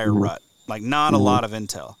the entire rut. Like not a lot of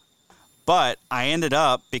intel. But I ended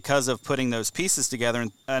up, because of putting those pieces together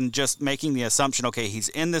and just making the assumption, okay, he's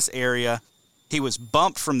in this area. He was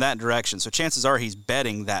bumped from that direction. So chances are he's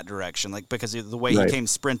bedding that direction, like because of the way he came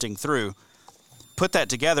sprinting through. Put that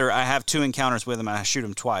together, I have 2 encounters with him, and I shoot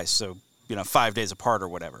him twice. So, 5 days apart or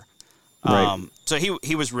whatever. Right. So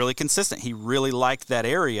he was really consistent. He really liked that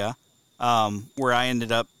area where I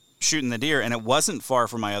ended up shooting the deer, and it wasn't far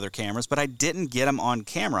from my other cameras, but I didn't get him on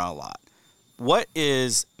camera a lot. What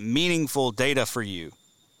is meaningful data for you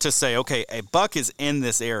to say, okay, a buck is in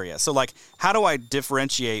this area? So, like, how do I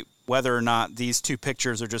differentiate whether or not these 2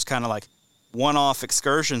 pictures are just kind of like one-off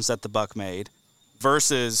excursions that the buck made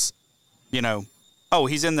versus, oh,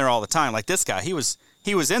 he's in there all the time. Like this guy, he was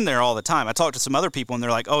in there all the time. I talked to some other people, and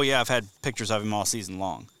they're like, oh, yeah, I've had pictures of him all season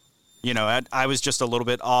long. I was just a little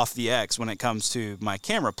bit off the X when it comes to my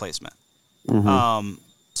camera placement.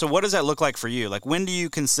 So what does that look like for you? Like, when do you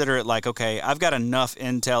consider it like, okay, I've got enough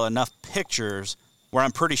intel, enough pictures where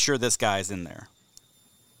I'm pretty sure this guy's in there?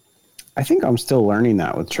 I think I'm still learning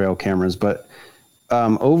that with trail cameras, but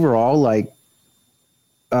overall, like,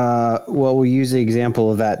 we'll use the example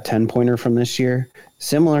of that 10-pointer from this year.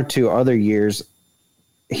 Similar to other years,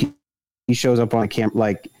 he shows up on a camera,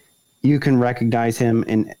 like you can recognize him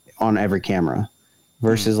on every camera.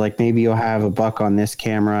 Versus like maybe you'll have a buck on this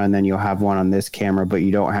camera and then you'll have one on this camera, but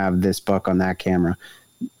you don't have this buck on that camera.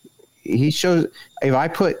 He shows, if I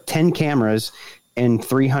put 10 cameras in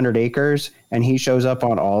 300 acres and he shows up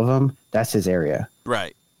on all of them, that's his area.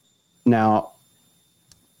 Right. Now,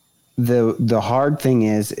 the hard thing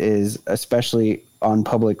is especially on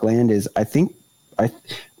public land is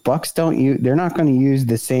bucks they're not going to use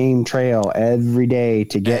the same trail every day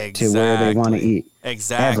to get to where they want to eat.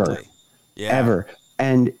 Exactly. Ever.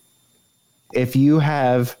 And if you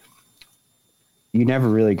have you're never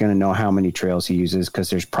really going to know how many trails he uses because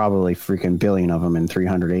there's probably freaking billion of them in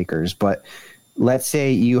 300 acres. But let's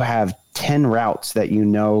say you have 10 routes that you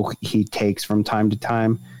know he takes from time to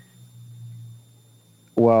time.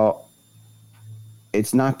 Well,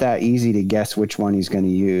 it's not that easy to guess which one he's going to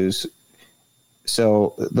use.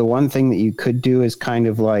 So the one thing that you could do is kind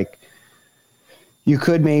of like, you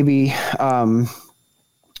could maybe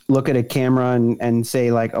look at a camera and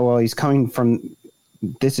say like, oh, well, he's coming from,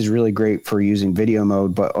 this is really great for using video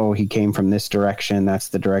mode, but oh, he came from this direction. That's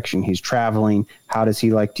the direction he's traveling. How does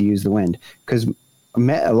he like to use the wind? Because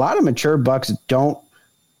a lot of mature bucks don't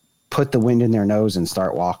put the wind in their nose and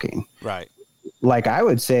start walking. Right. Like I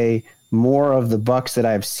would say more of the bucks that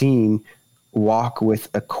I've seen walk with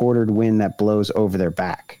a quartered wind that blows over their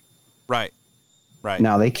back. Right. Right.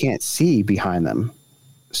 Now they can't see behind them.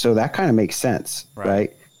 So that kind of makes sense,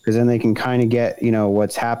 right? Because then they can kind of get,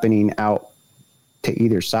 what's happening out to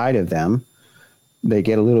either side of them. They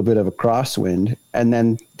get a little bit of a crosswind, and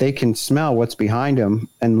then they can smell what's behind them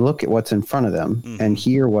and look at what's in front of them and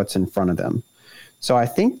hear what's in front of them. So I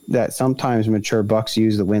think that sometimes mature bucks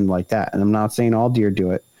use the wind like that. And I'm not saying all deer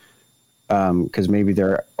do it, because maybe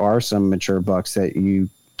there are some mature bucks that you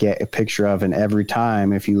get a picture of, and every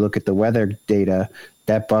time, if you look at the weather data,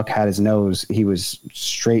 that buck had his nose, he was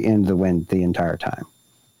straight into the wind the entire time.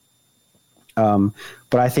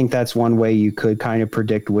 But I think that's one way you could kind of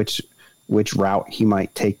predict which route he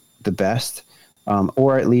might take the best.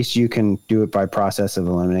 Or at least you can do it by process of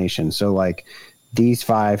elimination. So like these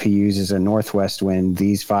 5, he uses a northwest wind.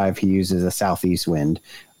 These 5, he uses a southeast wind,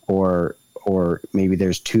 or maybe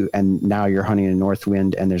there's 2, and now you're hunting a north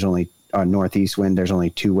wind and there's only a northeast wind. There's only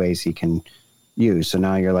 2 ways he can use. So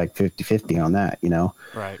now you're like 50-50 on that,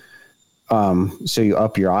 Right. So you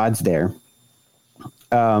up your odds there.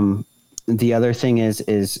 The other thing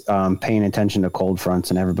is paying attention to cold fronts,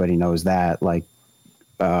 and everybody knows that. Like,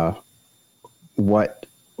 what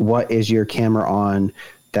is your camera on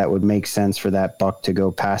that would make sense for that buck to go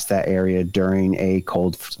past that area during a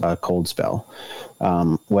cold spell?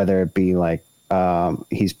 Whether it be like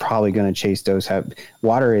he's probably going to chase those.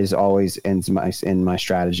 Water is always in my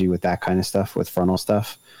strategy with that kind of stuff, with frontal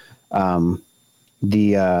stuff.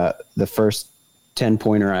 The first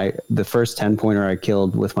 10-pointer I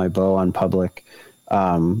killed with my bow on public,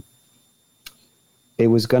 it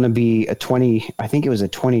was going to be a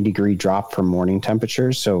 20-degree drop from morning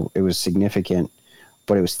temperatures. So it was significant,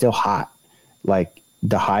 but it was still hot. Like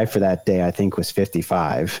the high for that day, I think, was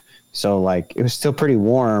 55. So like it was still pretty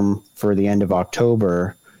warm for the end of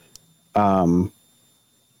October. And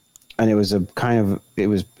it was it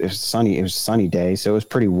was sunny. It was a sunny day. So it was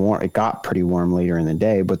pretty warm. It got pretty warm later in the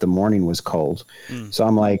day, but the morning was cold. So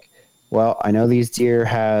I'm like, well, I know these deer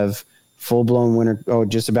have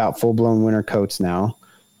just about full blown winter coats now.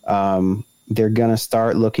 They're going to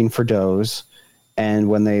start looking for does. And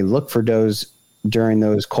when they look for does during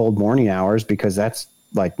those cold morning hours, because that's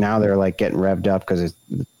like, now they're like getting revved up because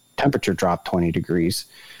the temperature dropped 20 degrees.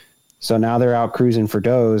 So now they're out cruising for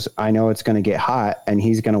does. I know it's going to get hot and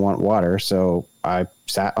he's going to want water. So I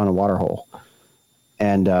sat on a water hole,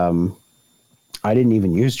 and I didn't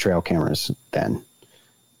even use trail cameras then.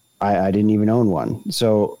 I didn't even own one.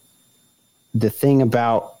 So the thing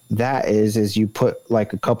about that is you put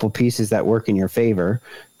like a couple pieces that work in your favor.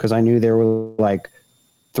 Cause I knew there were like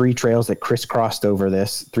 3 trails that crisscrossed over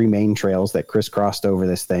this, 3 main trails that crisscrossed over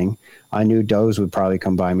this thing. I knew does would probably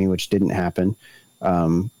come by me, which didn't happen.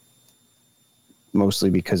 Mostly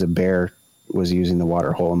because a bear was using the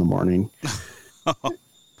water hole in the morning.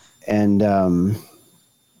 And,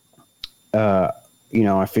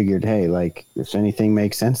 I figured, hey, like if anything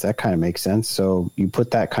makes sense, that kind of makes sense. So you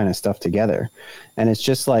put that kind of stuff together, and it's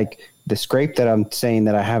just like the scrape that I'm saying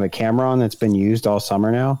that I have a camera on that's been used all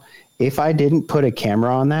summer now. If I didn't put a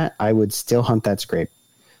camera on that, I would still hunt that scrape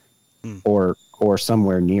or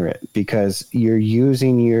somewhere near it, because you're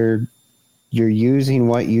using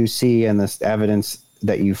what you see and this evidence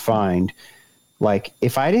that you find. Like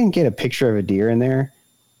if I didn't get a picture of a deer in there,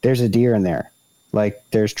 there's a deer in there. Like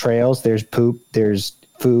there's trails, there's poop, there's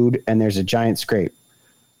food, and there's a giant scrape.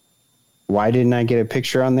 Why didn't I get a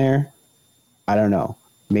picture on there? I don't know.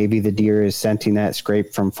 Maybe the deer is scenting that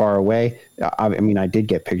scrape from far away. I mean, I did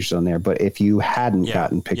get pictures on there, but if you hadn't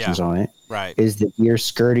gotten pictures on it, right? Is the deer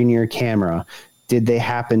skirting your camera? Did they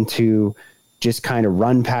happen to just kind of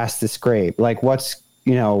run past the scrape? Like what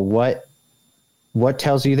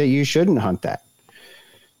tells you that you shouldn't hunt that?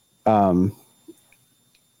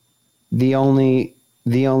 The only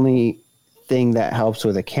thing that helps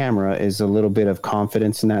with a camera is a little bit of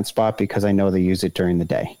confidence in that spot, because I know they use it during the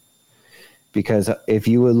day. Because if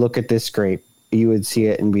you would look at this scrape, you would see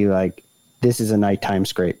it and be like, this is a nighttime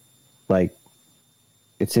scrape. Like,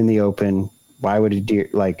 it's in the open. Why would a deer,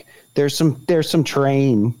 like, there's some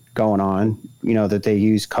terrain going on, you know, that they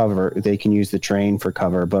use cover. They can use the terrain for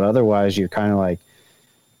cover, but otherwise you're kind of like,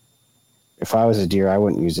 if I was a deer, I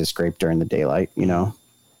wouldn't use a scrape during the daylight, you know?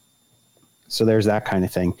 So there's that kind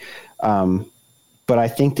of thing. But I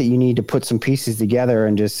think that you need to put some pieces together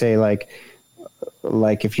and just say, like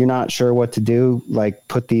if you're not sure what to do, like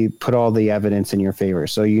put all the evidence in your favor.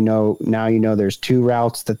 So, you know, now, you know, there's 2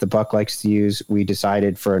 routes that the buck likes to use. We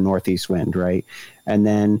decided for a northeast wind, right? And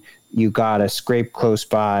then you got a scrape close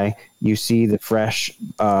by, you see the fresh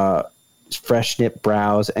snip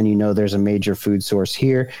browse, and you know there's a major food source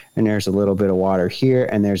here, and there's a little bit of water here,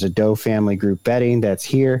 and there's a doe family group bedding that's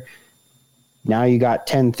here. Now you got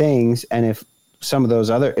 10 things, and if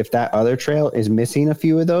that other trail is missing a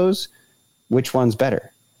few of those, which one's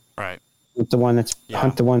better? Right. Hunt the one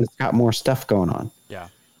that's got more stuff going on. Yeah.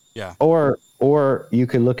 Yeah. Or you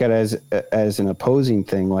could look at it as an opposing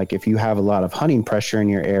thing. Like, if you have a lot of hunting pressure in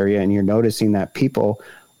your area and you're noticing that people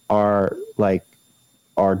are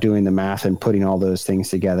doing the math and putting all those things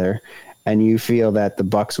together, and you feel that the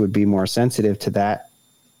bucks would be more sensitive to that,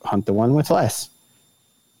 hunt the one with less.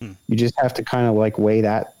 You just have to kind of like weigh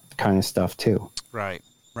that kind of stuff too. Right.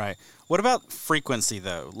 Right. What about frequency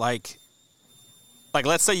though? Like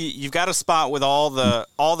let's say you've got a spot with all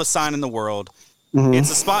the sign in the world. Mm-hmm. It's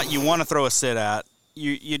a spot you want to throw a sit at.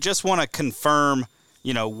 You just want to confirm,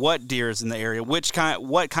 you know, what deer is in the area, what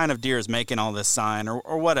kind of deer is making all this sign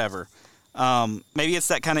or whatever. Maybe it's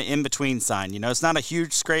that kind of in-between sign. You know, it's not a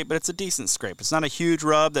huge scrape, but it's a decent scrape. It's not a huge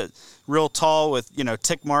rub that's real tall with, you know,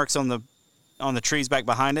 tick marks on the trees back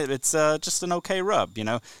behind it. It's just an okay rub, you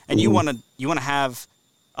know. And you want to have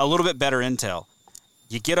a little bit better intel.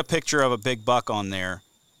 You get a picture of a big buck on there.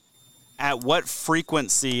 At what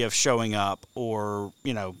frequency of showing up, or,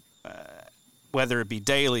 you know, whether it be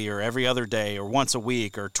daily or every other day or once a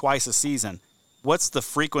week or twice a season, what's the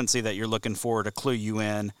frequency that you're looking for to clue you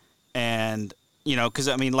in? And, you know, because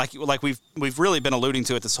I mean, like we've really been alluding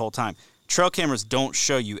to it this whole time. Trail cameras don't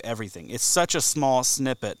show you everything. It's such a small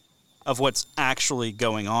snippet of what's actually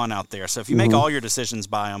going on out there. So if you make all your decisions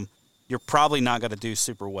by them, you're probably not going to do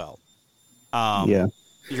super well. You're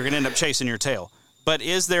going to end up chasing your tail. But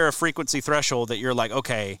is there a frequency threshold that you're like,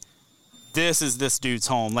 okay, this is this dude's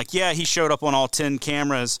home? Like, yeah, he showed up on all 10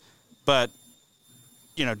 cameras, but,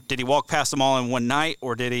 you know, did he walk past them all in one night,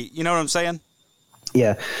 or did he, you know what I'm saying?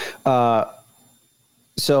 Yeah.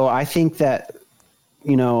 So I think that,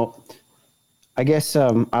 you know, I guess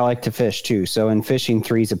I like to fish too. So in fishing,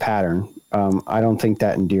 3's a pattern. I don't think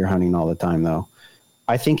that in deer hunting all the time, though.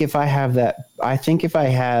 I think if I have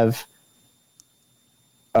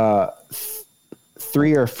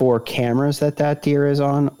 3 or 4 cameras that deer is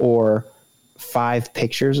on, or 5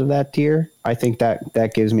 pictures of that deer, I think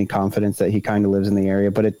that gives me confidence that he kind of lives in the area.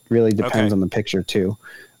 But it really depends on the picture too,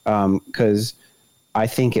 because I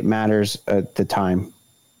think it matters at the time.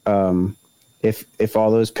 If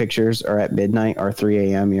all those pictures are at midnight or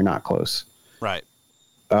 3 a.m., you're not close. Right.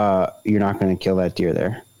 You're not going to kill that deer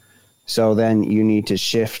there. So then you need to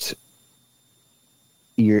shift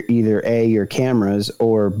your either A, your cameras,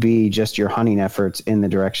 or B, just your hunting efforts in the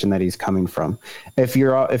direction that he's coming from. If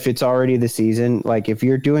it's already the season, like if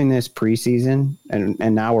you're doing this preseason and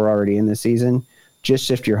now we're already in the season, just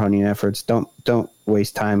shift your hunting efforts. Don't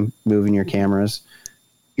waste time moving your cameras.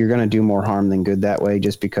 You're going to do more harm than good that way,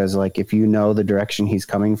 just because, like, if you know the direction he's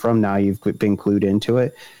coming from, now you've been clued into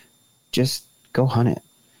it, just go hunt it.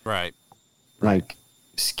 Right. Like,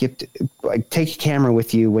 take a camera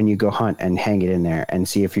with you when you go hunt and hang it in there and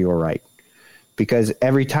see if you were right. Because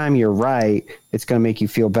every time you're right, it's going to make you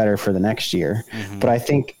feel better for the next year. Mm-hmm. But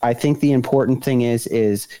I think the important thing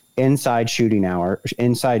is inside shooting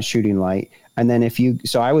light. And then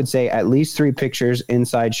so I would say at least 3 pictures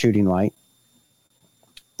inside shooting light.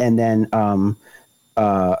 And then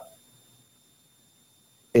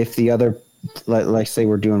if the other, let's say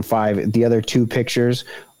we're doing 5, the other 2 pictures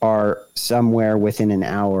are somewhere within an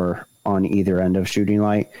hour on either end of shooting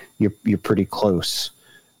light, you're pretty close.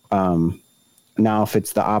 Now, if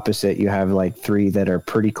it's the opposite, you have like 3 that are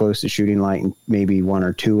pretty close to shooting light and maybe 1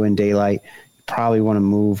 or 2 in daylight, you probably want to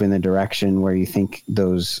move in the direction where you think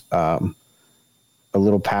those, a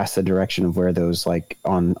little past the direction of where those, like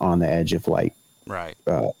on the edge of light, right,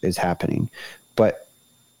 is happening. But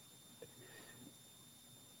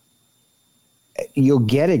you'll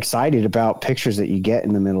get excited about pictures that you get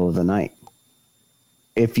in the middle of the night.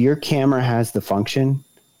 If your camera has the function,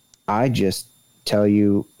 I just tell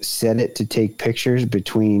you, set it to take pictures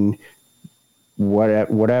between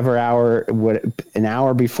whatever hour, an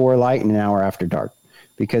hour before light and an hour after dark,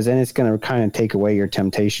 because then it's going to kind of take away your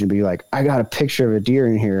temptation to be like, I got a picture of a deer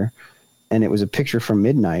in here, and it was a picture from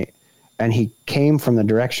midnight, and he came from the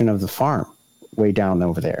direction of the farm way down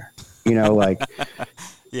over there. Like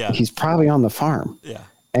Yeah. he's probably on the farm. Yeah.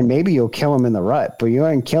 And maybe you'll kill him in the rut, but you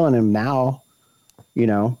ain't killing him now,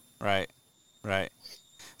 Right.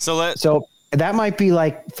 So that might be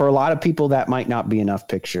like, for a lot of people, that might not be enough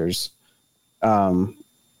pictures.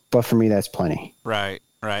 But for me, that's plenty. Right.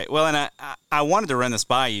 Well, and I wanted to run this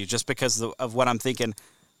by you just because of what I'm thinking.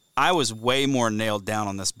 I was way more nailed down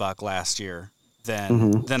on this buck last year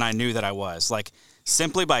than I knew that I was. Like,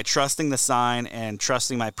 simply by trusting the sign and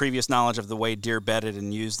trusting my previous knowledge of the way deer bedded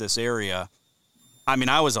and used this area, I mean,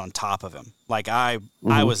 I was on top of him. Like, I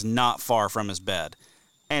was not far from his bed.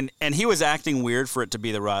 And he was acting weird for it to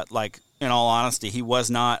be the rut. Like, in all honesty, he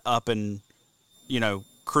was not up and,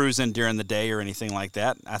 cruising during the day or anything like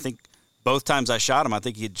that. I think both times I shot him, I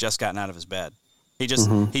think he had just gotten out of his bed. He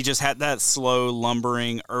just had that slow,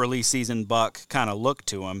 lumbering, early season buck kind of look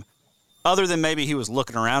to him. Other than maybe he was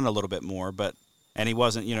looking around a little bit more, and he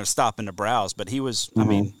wasn't, stopping to browse. But he was. I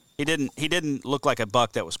mean, he didn't look like a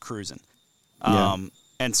buck that was cruising. And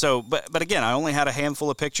so, but again, I only had a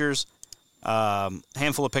handful of pictures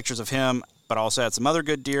of him, but I also had some other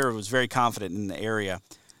good deer. I was very confident in the area.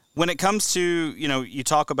 When it comes to, you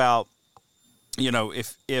talk about,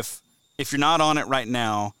 if you're not on it right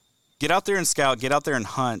now, get out there and scout, get out there and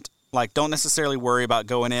hunt. Like, don't necessarily worry about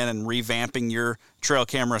going in and revamping your trail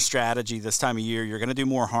camera strategy this time of year. You're going to do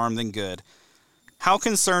more harm than good. How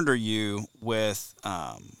concerned are you with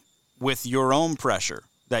your own pressure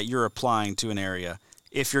that you're applying to an area?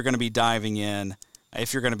 If you're going to be diving in,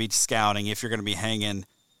 if you're going to be scouting, if you're going to be hanging,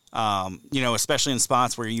 especially in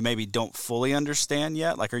spots where you maybe don't fully understand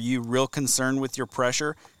yet. Like, are you real concerned with your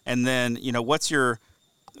pressure? And then, what's your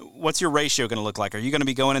ratio going to look like? Are you going to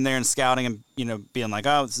be going in there and scouting and, being like,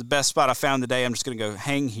 oh, it's the best spot I found today, I'm just going to go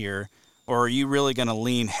hang here? Or are you really going to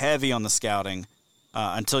lean heavy on the scouting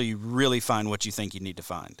until you really find what you think you need to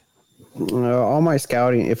find? All my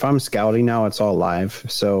scouting, if I'm scouting now, it's all live.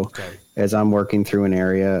 So as I'm working through an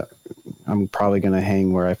area, I'm probably going to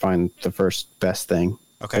hang where I find the first best thing.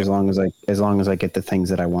 Okay. As long as I get the things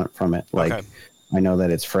that I want from it. Like, I know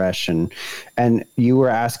that it's fresh, and you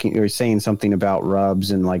were saying something about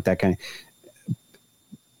rubs and like that kind of,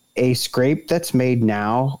 a scrape that's made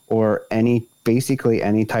now, or basically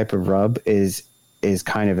any type of rub is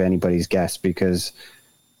kind of anybody's guess, because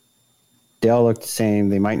they all look the same.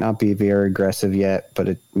 They might not be very aggressive yet, but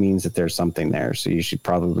it means that there's something there. So you should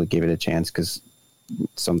probably give it a chance, because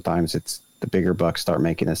sometimes it's the bigger bucks start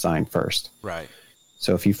making a sign first. Right.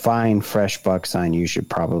 So if you find fresh buck sign, you should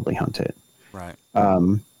probably hunt it. Right.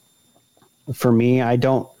 For me, I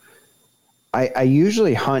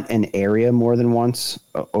usually hunt an area more than once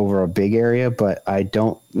over a big area, but I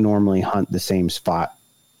don't normally hunt the same spot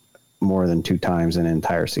more than 2 times in an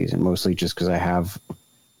entire season, mostly just because I have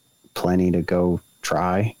plenty to go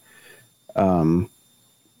try.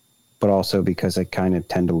 But also because I kind of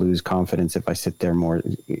tend to lose confidence if I sit there more.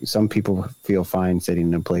 Some people feel fine sitting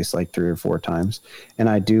in a place like 3 or 4 times, and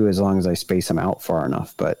I do, as long as I space them out far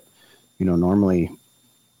enough. But, normally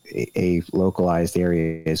a localized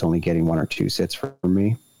area is only getting 1 or 2 sits for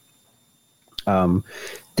me.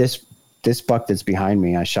 This buck that's behind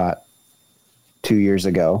me, I shot 2 years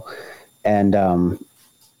ago, and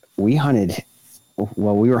we hunted.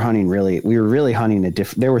 Well, we were really hunting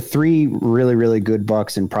there were 3 really, really good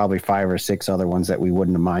bucks and probably 5 or 6 other ones that we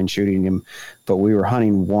wouldn't have mind shooting him, but we were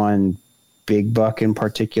hunting one big buck in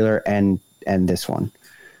particular and this one.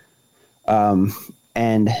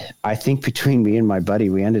 And I think between me and my buddy,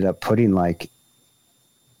 we ended up putting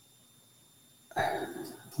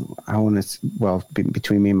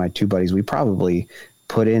between me and my 2 buddies, we probably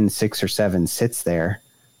put in 6 or 7 sits there,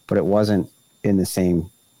 but it wasn't in the same.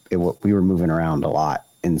 We were moving around a lot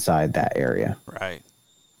inside that area. Right.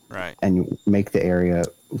 And make the area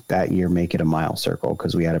that year, make it a mile circle,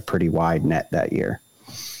 because we had a pretty wide net that year.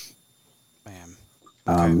 Man.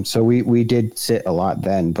 Okay. So we did sit a lot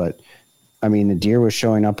then, but I mean, the deer was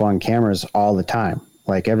showing up on cameras all the time.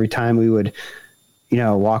 Like, every time we would,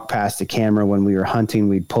 walk past the camera when we were hunting,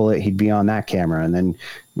 we'd pull it, he'd be on that camera. And then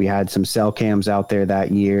we had some cell cams out there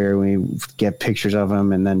that year. We get pictures of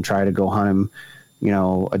him and then try to go hunt him,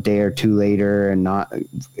 a day or 2 later, and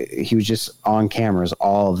he was just on cameras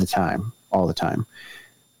all the time.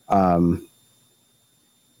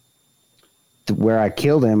 Where I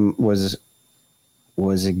killed him was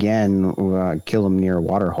again, killed him near a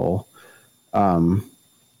water hole.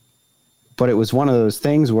 But it was one of those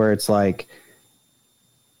things where it's like,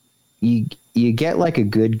 you get like a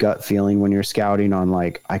good gut feeling when you're scouting on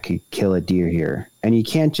like, I could kill a deer here. And you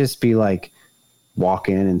can't just be like, walk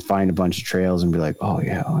in and find a bunch of trails and be like, oh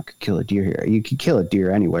yeah, I could kill a deer here. You could kill a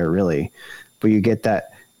deer anywhere really, but you get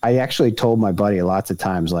that. I actually told my buddy lots of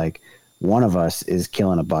times, like, one of us is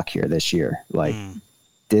killing a buck here this year. Like,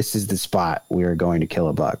 this is the spot we are going to kill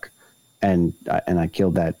a buck. And I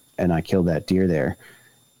killed that deer there.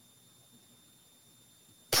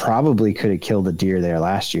 Probably could have killed a deer there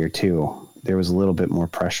last year too. There was a little bit more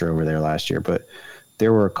pressure over there last year, but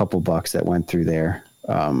there were a couple bucks that went through there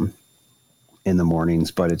in the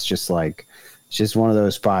mornings. But it's just like, it's just one of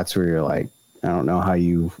those spots where you're like, I don't know how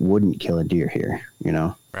you wouldn't kill a deer here, you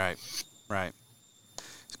know? Right.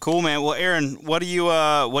 Cool, man. Well, Aaron, what do you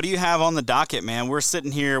have on the docket, man? We're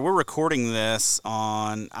sitting here, we're recording this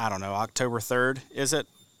on, I don't know, October 3rd, is it?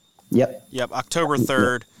 Yep, October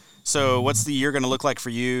 3rd. Yep. So what's the year going to look like for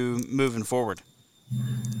you moving forward?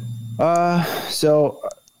 So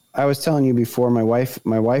I was telling you before, my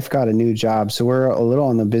wife got a new job, so we're a little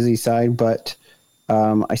on the busy side, but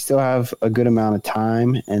I still have a good amount of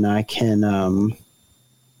time, and I can,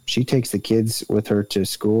 she takes the kids with her to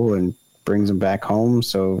school and brings them back home.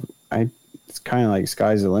 So it's kind of like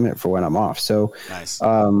sky's the limit for when I'm off. So nice.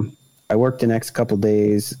 I work the next couple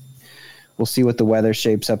days. We'll see what the weather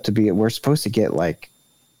shapes up to be. We're supposed to get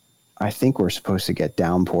I think we're supposed to get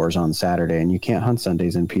downpours on Saturday, and you can't hunt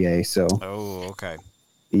Sundays in PA. So, oh, okay.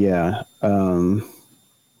 Yeah.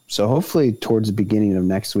 So hopefully towards the beginning of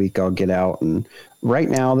next week, I'll get out. And right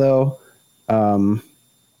now though, I'm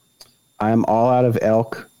all out of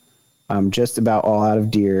elk. I'm just about all out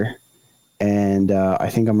of deer. And I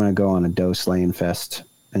think I'm going to go on a doe slaying fest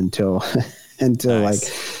until nice. Like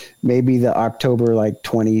maybe the October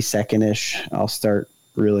 22nd-ish. I'll start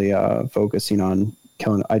really focusing on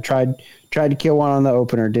killing. I tried to kill one on the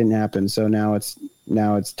opener, didn't happen. So now it's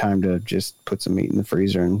time to just put some meat in the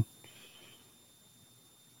freezer, and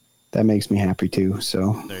that makes me happy too.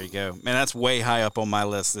 So there you go, man. That's way high up on my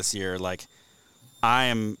list this year. Like, I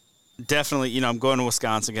am definitely, I'm going to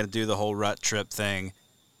Wisconsin, going to do the whole rut trip thing.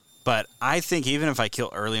 But I think even if I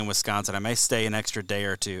kill early in Wisconsin, I may stay an extra day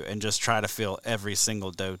or two and just try to fill every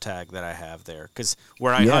single doe tag that I have there. Because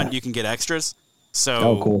where I hunt, you can get extras.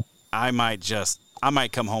 So cool. I might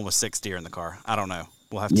come home with 6 deer in the car. I don't know.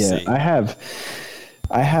 We'll have to see. I have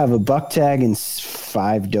a buck tag and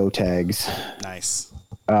 5 doe tags. Nice.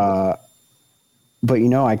 But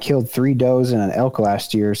I killed 3 does and an elk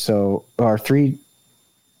last year.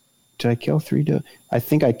 Did I kill 3 does? I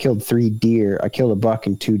think I killed 3 deer. I killed a buck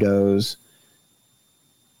and 2 does.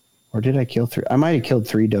 Or did I kill 3? I might have killed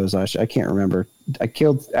 3 does last year. I can't remember. I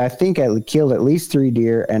think I killed at least 3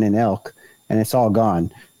 deer and an elk, and it's all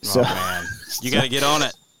gone. So, man. You got to get on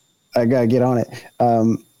it. I got to get on it.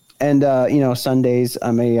 Sundays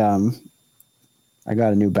I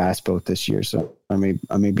got a new bass boat this year, so I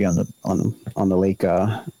may be on the lake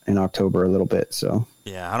in October a little bit. So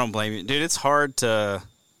yeah, I don't blame you, dude. It's hard to.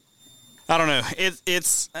 I don't know.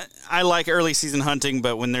 I like early season hunting,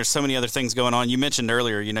 but when there's so many other things going on, you mentioned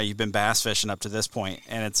earlier, you've been bass fishing up to this point,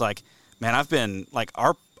 and it's like, man, I've been like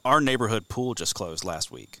our neighborhood pool just closed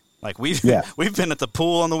last week. Like we've been at the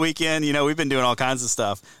pool on the weekend. We've been doing all kinds of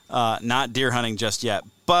stuff. Not deer hunting just yet,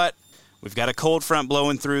 but we've got a cold front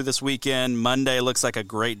blowing through this weekend. Monday looks like a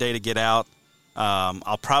great day to get out.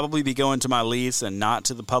 I'll probably be going to my lease and not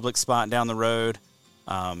to the public spot down the road.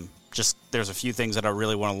 Just there's a few things that I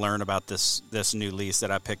really want to learn about this new lease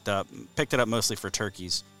that I picked up. Picked it up mostly for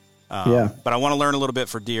turkeys. But I want to learn a little bit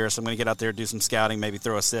for deer, so I'm going to get out there, do some scouting, maybe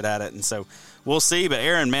throw a sit at it. And so we'll see. But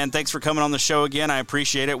Aaron, man, thanks for coming on the show again. I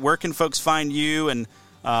appreciate it. Where can folks find you and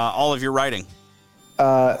all of your writing?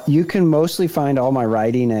 You can mostly find all my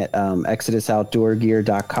writing at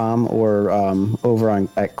ExodusOutdoorGear.com or over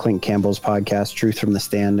at Clint Campbell's podcast, Truth from the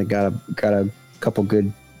Stand. I got a couple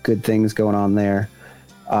good things going on there.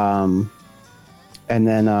 And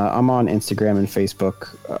then I'm on Instagram and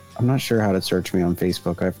Facebook. I'm not sure how to search me on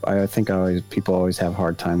Facebook. I think people always have a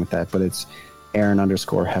hard time with that, but it's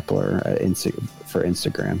Aaron_Hepler for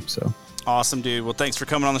Instagram. So awesome, dude. Well, thanks for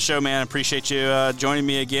coming on the show, man. I appreciate you joining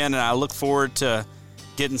me again, and I look forward to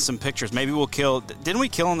getting some pictures. Maybe we'll kill. Didn't we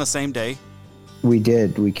kill on the same day? We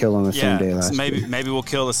did. We killed on the same day last year. Maybe we'll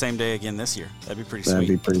kill the same day again this year. That'd be pretty sweet. That'd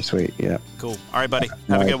be pretty sweet. Yeah. Cool. All right, buddy.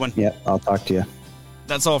 Have a good one. Yeah. I'll talk to you.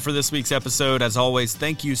 That's all for this week's episode. As always,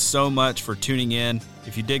 thank you so much for tuning in.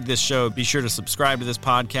 If you dig this show, be sure to subscribe to this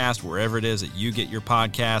podcast wherever it is that you get your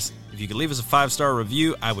podcasts. If you could leave us a 5-star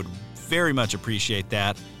review, I would very much appreciate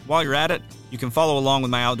that. While you're at it, you can follow along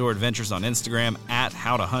with my outdoor adventures on Instagram at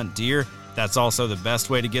How to Hunt Deer. That's also the best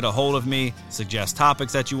way to get a hold of me, suggest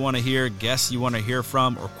topics that you want to hear, guests you want to hear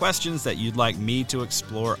from, or questions that you'd like me to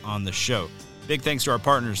explore on the show. Big thanks to our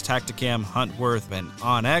partners Tacticam, Huntworth, and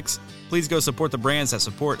OnX. Please go support the brands that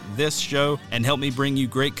support this show and help me bring you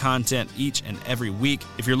great content each and every week.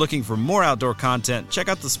 If you're looking for more outdoor content, check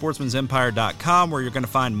out thesportsmansempire.com, where you're going to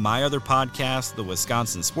find my other podcast, The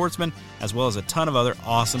Wisconsin Sportsman, as well as a ton of other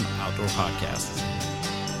awesome outdoor podcasts.